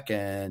back,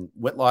 and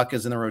Whitlock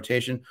is in the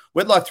rotation.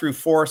 Whitlock threw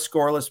 4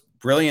 scoreless,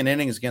 brilliant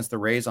innings against the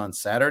Rays on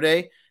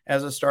Saturday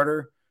as a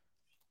starter.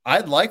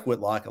 I'd like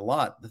Whitlock a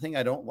lot. The thing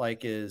I don't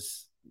like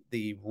is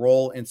the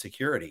role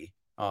insecurity.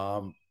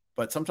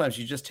 But sometimes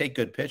you just take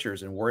good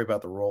pitchers and worry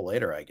about the role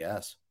later, I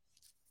guess.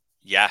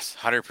 Yes,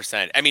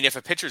 100%. I mean, if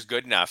a pitcher's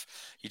good enough,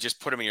 you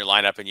just put him in your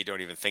lineup and you don't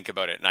even think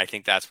about it. And I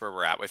think that's where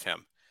we're at with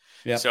him.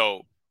 Yeah.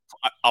 So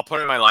I'll put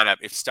him in my lineup.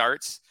 If he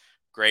starts,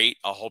 great.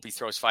 I'll hope he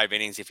throws 5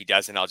 innings. If he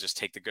doesn't, I'll just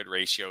take the good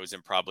ratios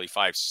and probably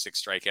 5-6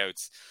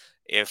 strikeouts.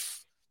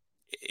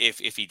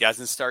 If he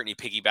doesn't start and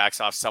he piggybacks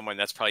off someone,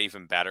 that's probably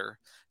even better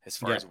as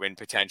far as win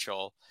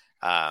potential.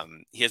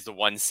 He has the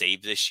 1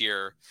 save this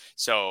year.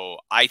 So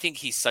I think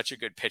he's such a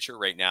good pitcher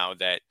right now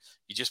that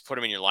you just put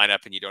him in your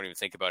lineup and you don't even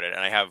think about it.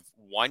 And I have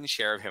 1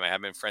 share of him. I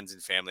have him in friends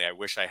and family. I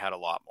wish I had a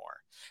lot more.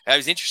 And I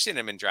was interested in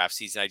him in draft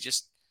season. I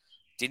just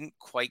didn't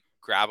quite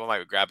grab him. I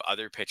would grab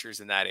other pitchers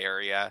in that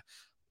area.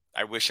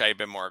 I wish I had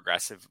been more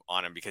aggressive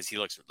on him because he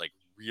looks like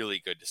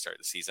really good to start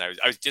the season.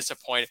 I was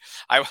disappointed.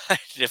 I wanted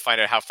to find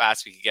out how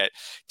fast we could get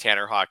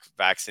Tanner Houck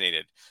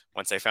vaccinated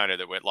once I found out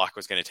that Whitlock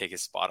was going to take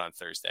his spot on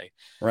Thursday.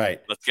 Right.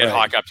 Let's get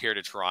Houck up here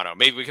to Toronto.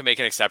 Maybe we can make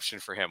an exception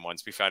for him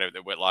once we found out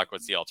that Whitlock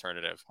was the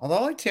alternative. Although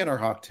I like Tanner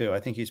Houck too. I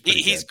think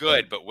he's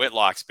good, but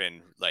Whitlock's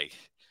been like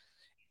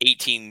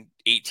 18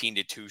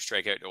 to 2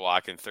 strikeout to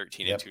walk in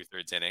 13 and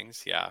 2/3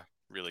 innings. Yeah.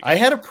 Really good. I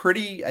had a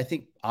pretty, I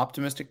think,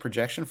 optimistic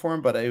projection for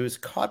him, but it was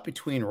caught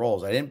between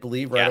roles. I didn't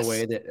believe right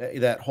away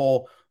that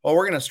whole,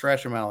 we're going to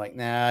stretch him out. Like,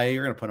 nah,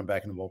 you're going to put him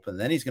back in the bullpen.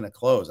 Then he's going to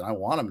close. And I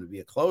want him to be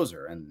a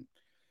closer. And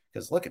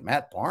because look at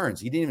Matt Barnes.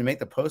 He didn't even make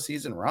the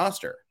postseason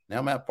roster.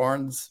 Now Matt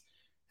Barnes,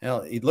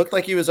 he looked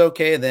like he was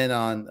okay. Then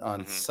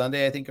on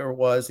Sunday, I think it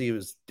was, he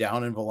was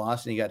down in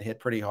velocity. He got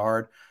hit pretty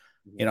hard.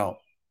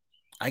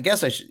 I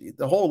guess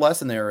the whole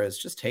lesson there is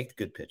just take the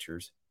good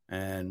pitchers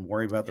and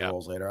worry about the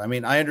roles later. I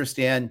mean, I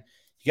understand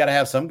you got to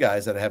have some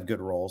guys that have good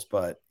roles,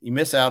 but you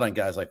miss out on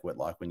guys like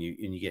Whitlock when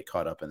you get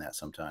caught up in that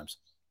sometimes.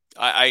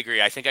 I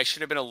agree. I think I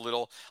should have been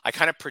I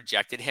kind of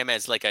projected him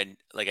as like a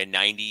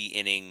 90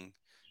 inning,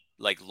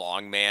 like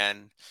long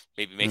man,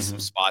 maybe make some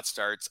spot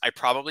starts. I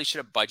probably should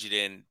have budgeted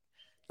in,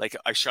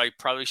 I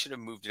probably should have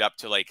moved it up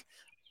to like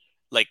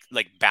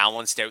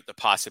balanced out the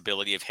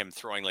possibility of him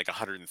throwing like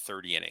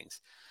 130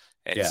 innings.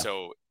 And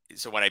so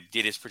so when I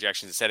did his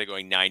projections, instead of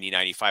going 90,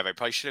 95, I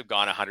probably should have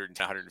gone 100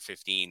 to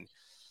 115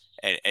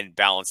 and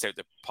balanced out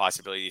the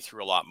possibility he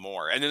threw a lot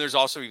more. And then there's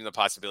also even the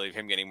possibility of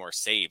him getting more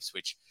saves,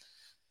 which,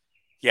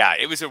 yeah,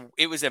 it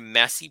was a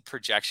messy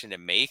projection to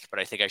make, but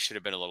I think I should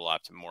have been a little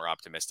more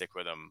optimistic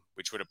with him,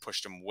 which would have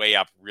pushed him way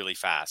up really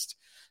fast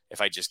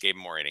if I just gave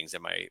him more innings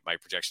in my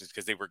projections,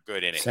 because they were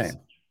good innings.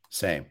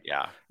 Same.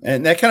 Yeah.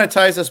 And that kind of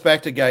ties us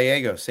back to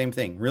Gallegos. Same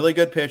thing. Really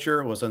good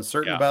pitcher, was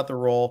uncertain about the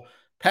role.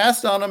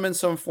 Passed on him in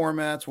some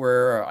formats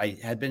where I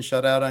had been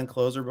shut out on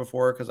closer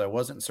before because I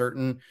wasn't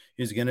certain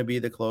he was going to be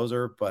the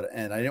closer.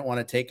 And I didn't want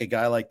to take a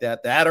guy like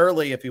that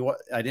early if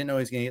I didn't know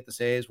he was going to get the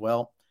saves.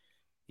 Well,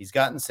 he's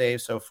gotten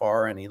saves so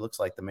far, and he looks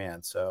like the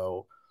man.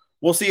 So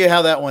we'll see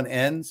how that one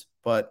ends.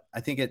 But I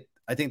think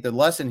the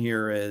lesson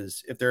here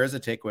is, if there is a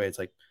takeaway, it's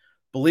like,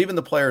 believe in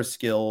the player's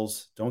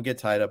skills. Don't get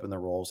tied up in the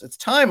roles. It's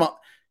time,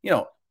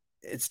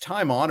 it's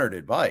time-honored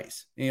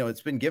advice.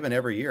 It's been given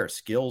every year,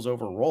 skills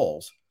over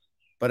roles.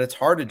 But it's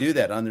hard to do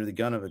that under the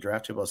gun of a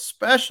draft table,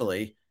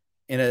 especially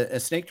in a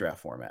snake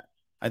draft format.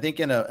 I think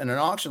in an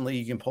auction league,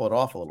 you can pull it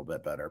off a little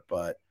bit better.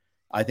 But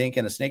I think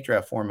in a snake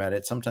draft format,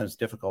 it's sometimes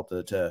difficult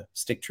to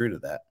stick true to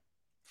that.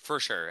 For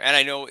sure. And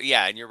I know,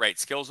 yeah, and you're right.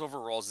 Skills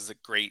over roles is a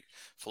great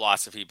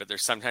philosophy, but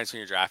there's sometimes when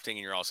you're drafting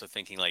and you're also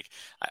thinking like,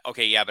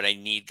 okay, yeah, but I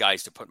need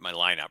guys to put in my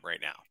lineup right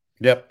now.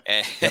 Yep.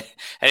 And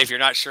if you're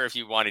not sure if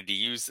you wanted to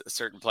use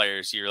certain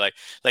players, you're like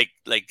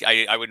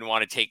I wouldn't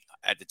want to take,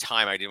 at the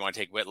time, I didn't want to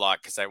take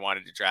Whitlock because I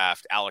wanted to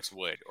draft Alex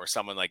Wood or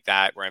someone like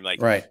that, where I'm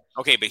like, right,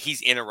 okay, but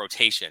he's in a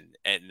rotation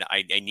and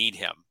I need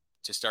him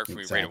to start for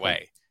me right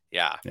away.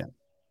 Yeah.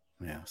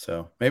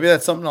 So maybe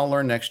that's something I'll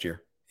learn next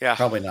year. Yeah.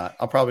 Probably not.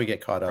 I'll probably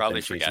get caught up. Probably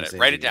forget it.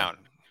 Write it down.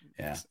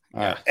 Yeah. All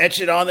right. Etch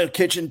it on the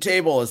kitchen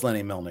table, as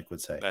Lenny Melnick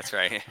would say. That's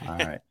right. All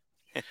right.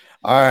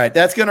 All right.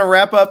 That's going to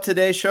wrap up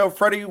today's show.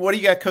 Freddie, what do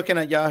you got cooking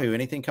at Yahoo?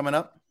 Anything coming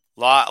up?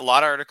 A lot of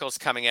articles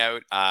coming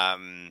out.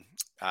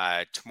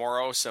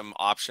 Tomorrow, some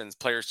options,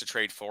 players to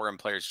trade for and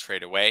players to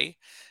trade away.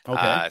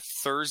 Okay.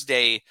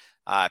 Thursday,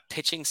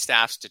 pitching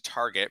staffs to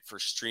target for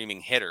streaming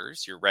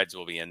hitters. Your Reds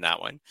will be in that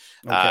one.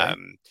 Okay.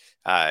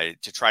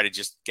 To try to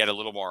just get a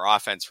little more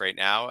offense right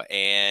now,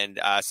 and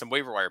some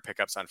waiver wire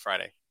pickups on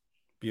Friday.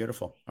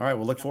 Beautiful. All right.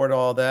 We'll look forward to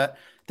all that.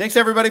 Thanks,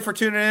 everybody, for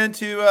tuning in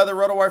to the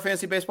RotoWire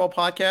Fantasy Baseball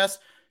Podcast.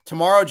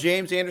 Tomorrow,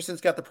 James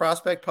Anderson's got the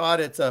Prospect Pod.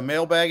 It's a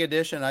mailbag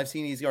edition. I've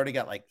seen he's already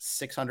got like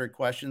 600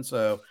 questions.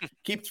 So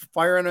keep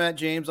firing them at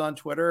James on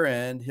Twitter,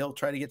 and he'll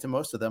try to get to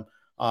most of them.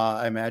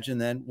 I imagine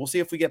then we'll see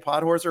if we get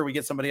Podhorse or we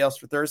get somebody else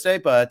for Thursday,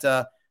 but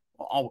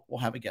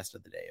we'll have a guest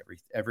of the day,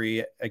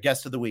 a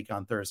guest of the week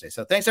on Thursday.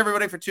 So thanks,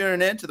 everybody, for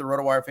tuning in to the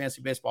RotoWire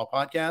Fantasy Baseball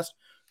Podcast.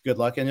 Good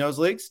luck in those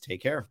leagues.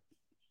 Take care.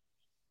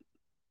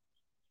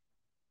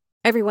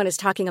 Everyone is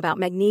talking about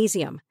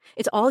magnesium.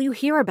 It's all you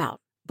hear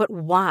about. But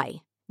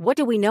why? What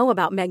do we know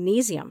about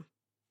magnesium?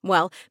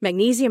 Well,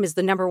 magnesium is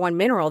the number one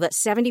mineral that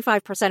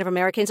 75% of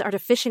Americans are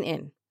deficient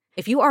in.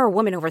 If you are a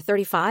woman over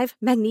 35,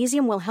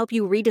 magnesium will help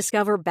you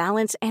rediscover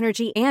balance,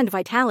 energy, and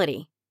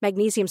vitality.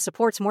 Magnesium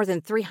supports more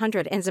than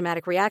 300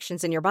 enzymatic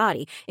reactions in your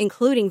body,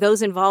 including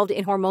those involved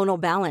in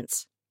hormonal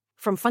balance.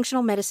 From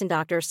functional medicine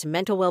doctors to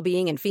mental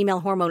well-being and female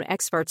hormone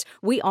experts,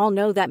 we all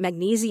know that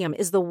magnesium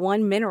is the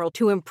one mineral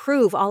to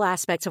improve all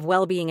aspects of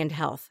well-being and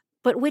health.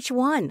 But which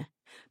one?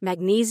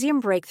 Magnesium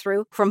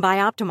Breakthrough from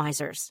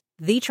Bioptimizers,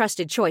 the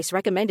trusted choice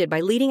recommended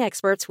by leading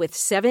experts with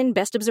 7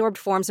 best-absorbed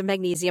forms of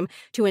magnesium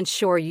to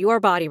ensure your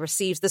body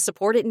receives the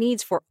support it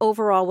needs for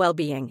overall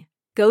well-being.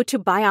 Go to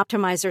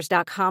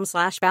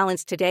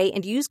bioptimizers.com/balance today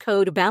and use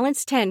code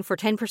BALANCE10 for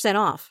 10%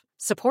 off.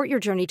 Support your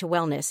journey to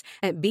wellness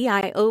at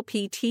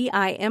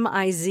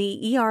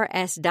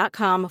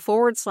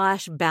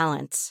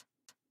bioptimizers.com/balance.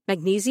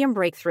 Magnesium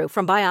Breakthrough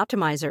from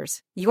Bioptimizers,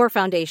 your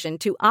foundation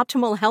to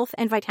optimal health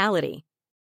and vitality.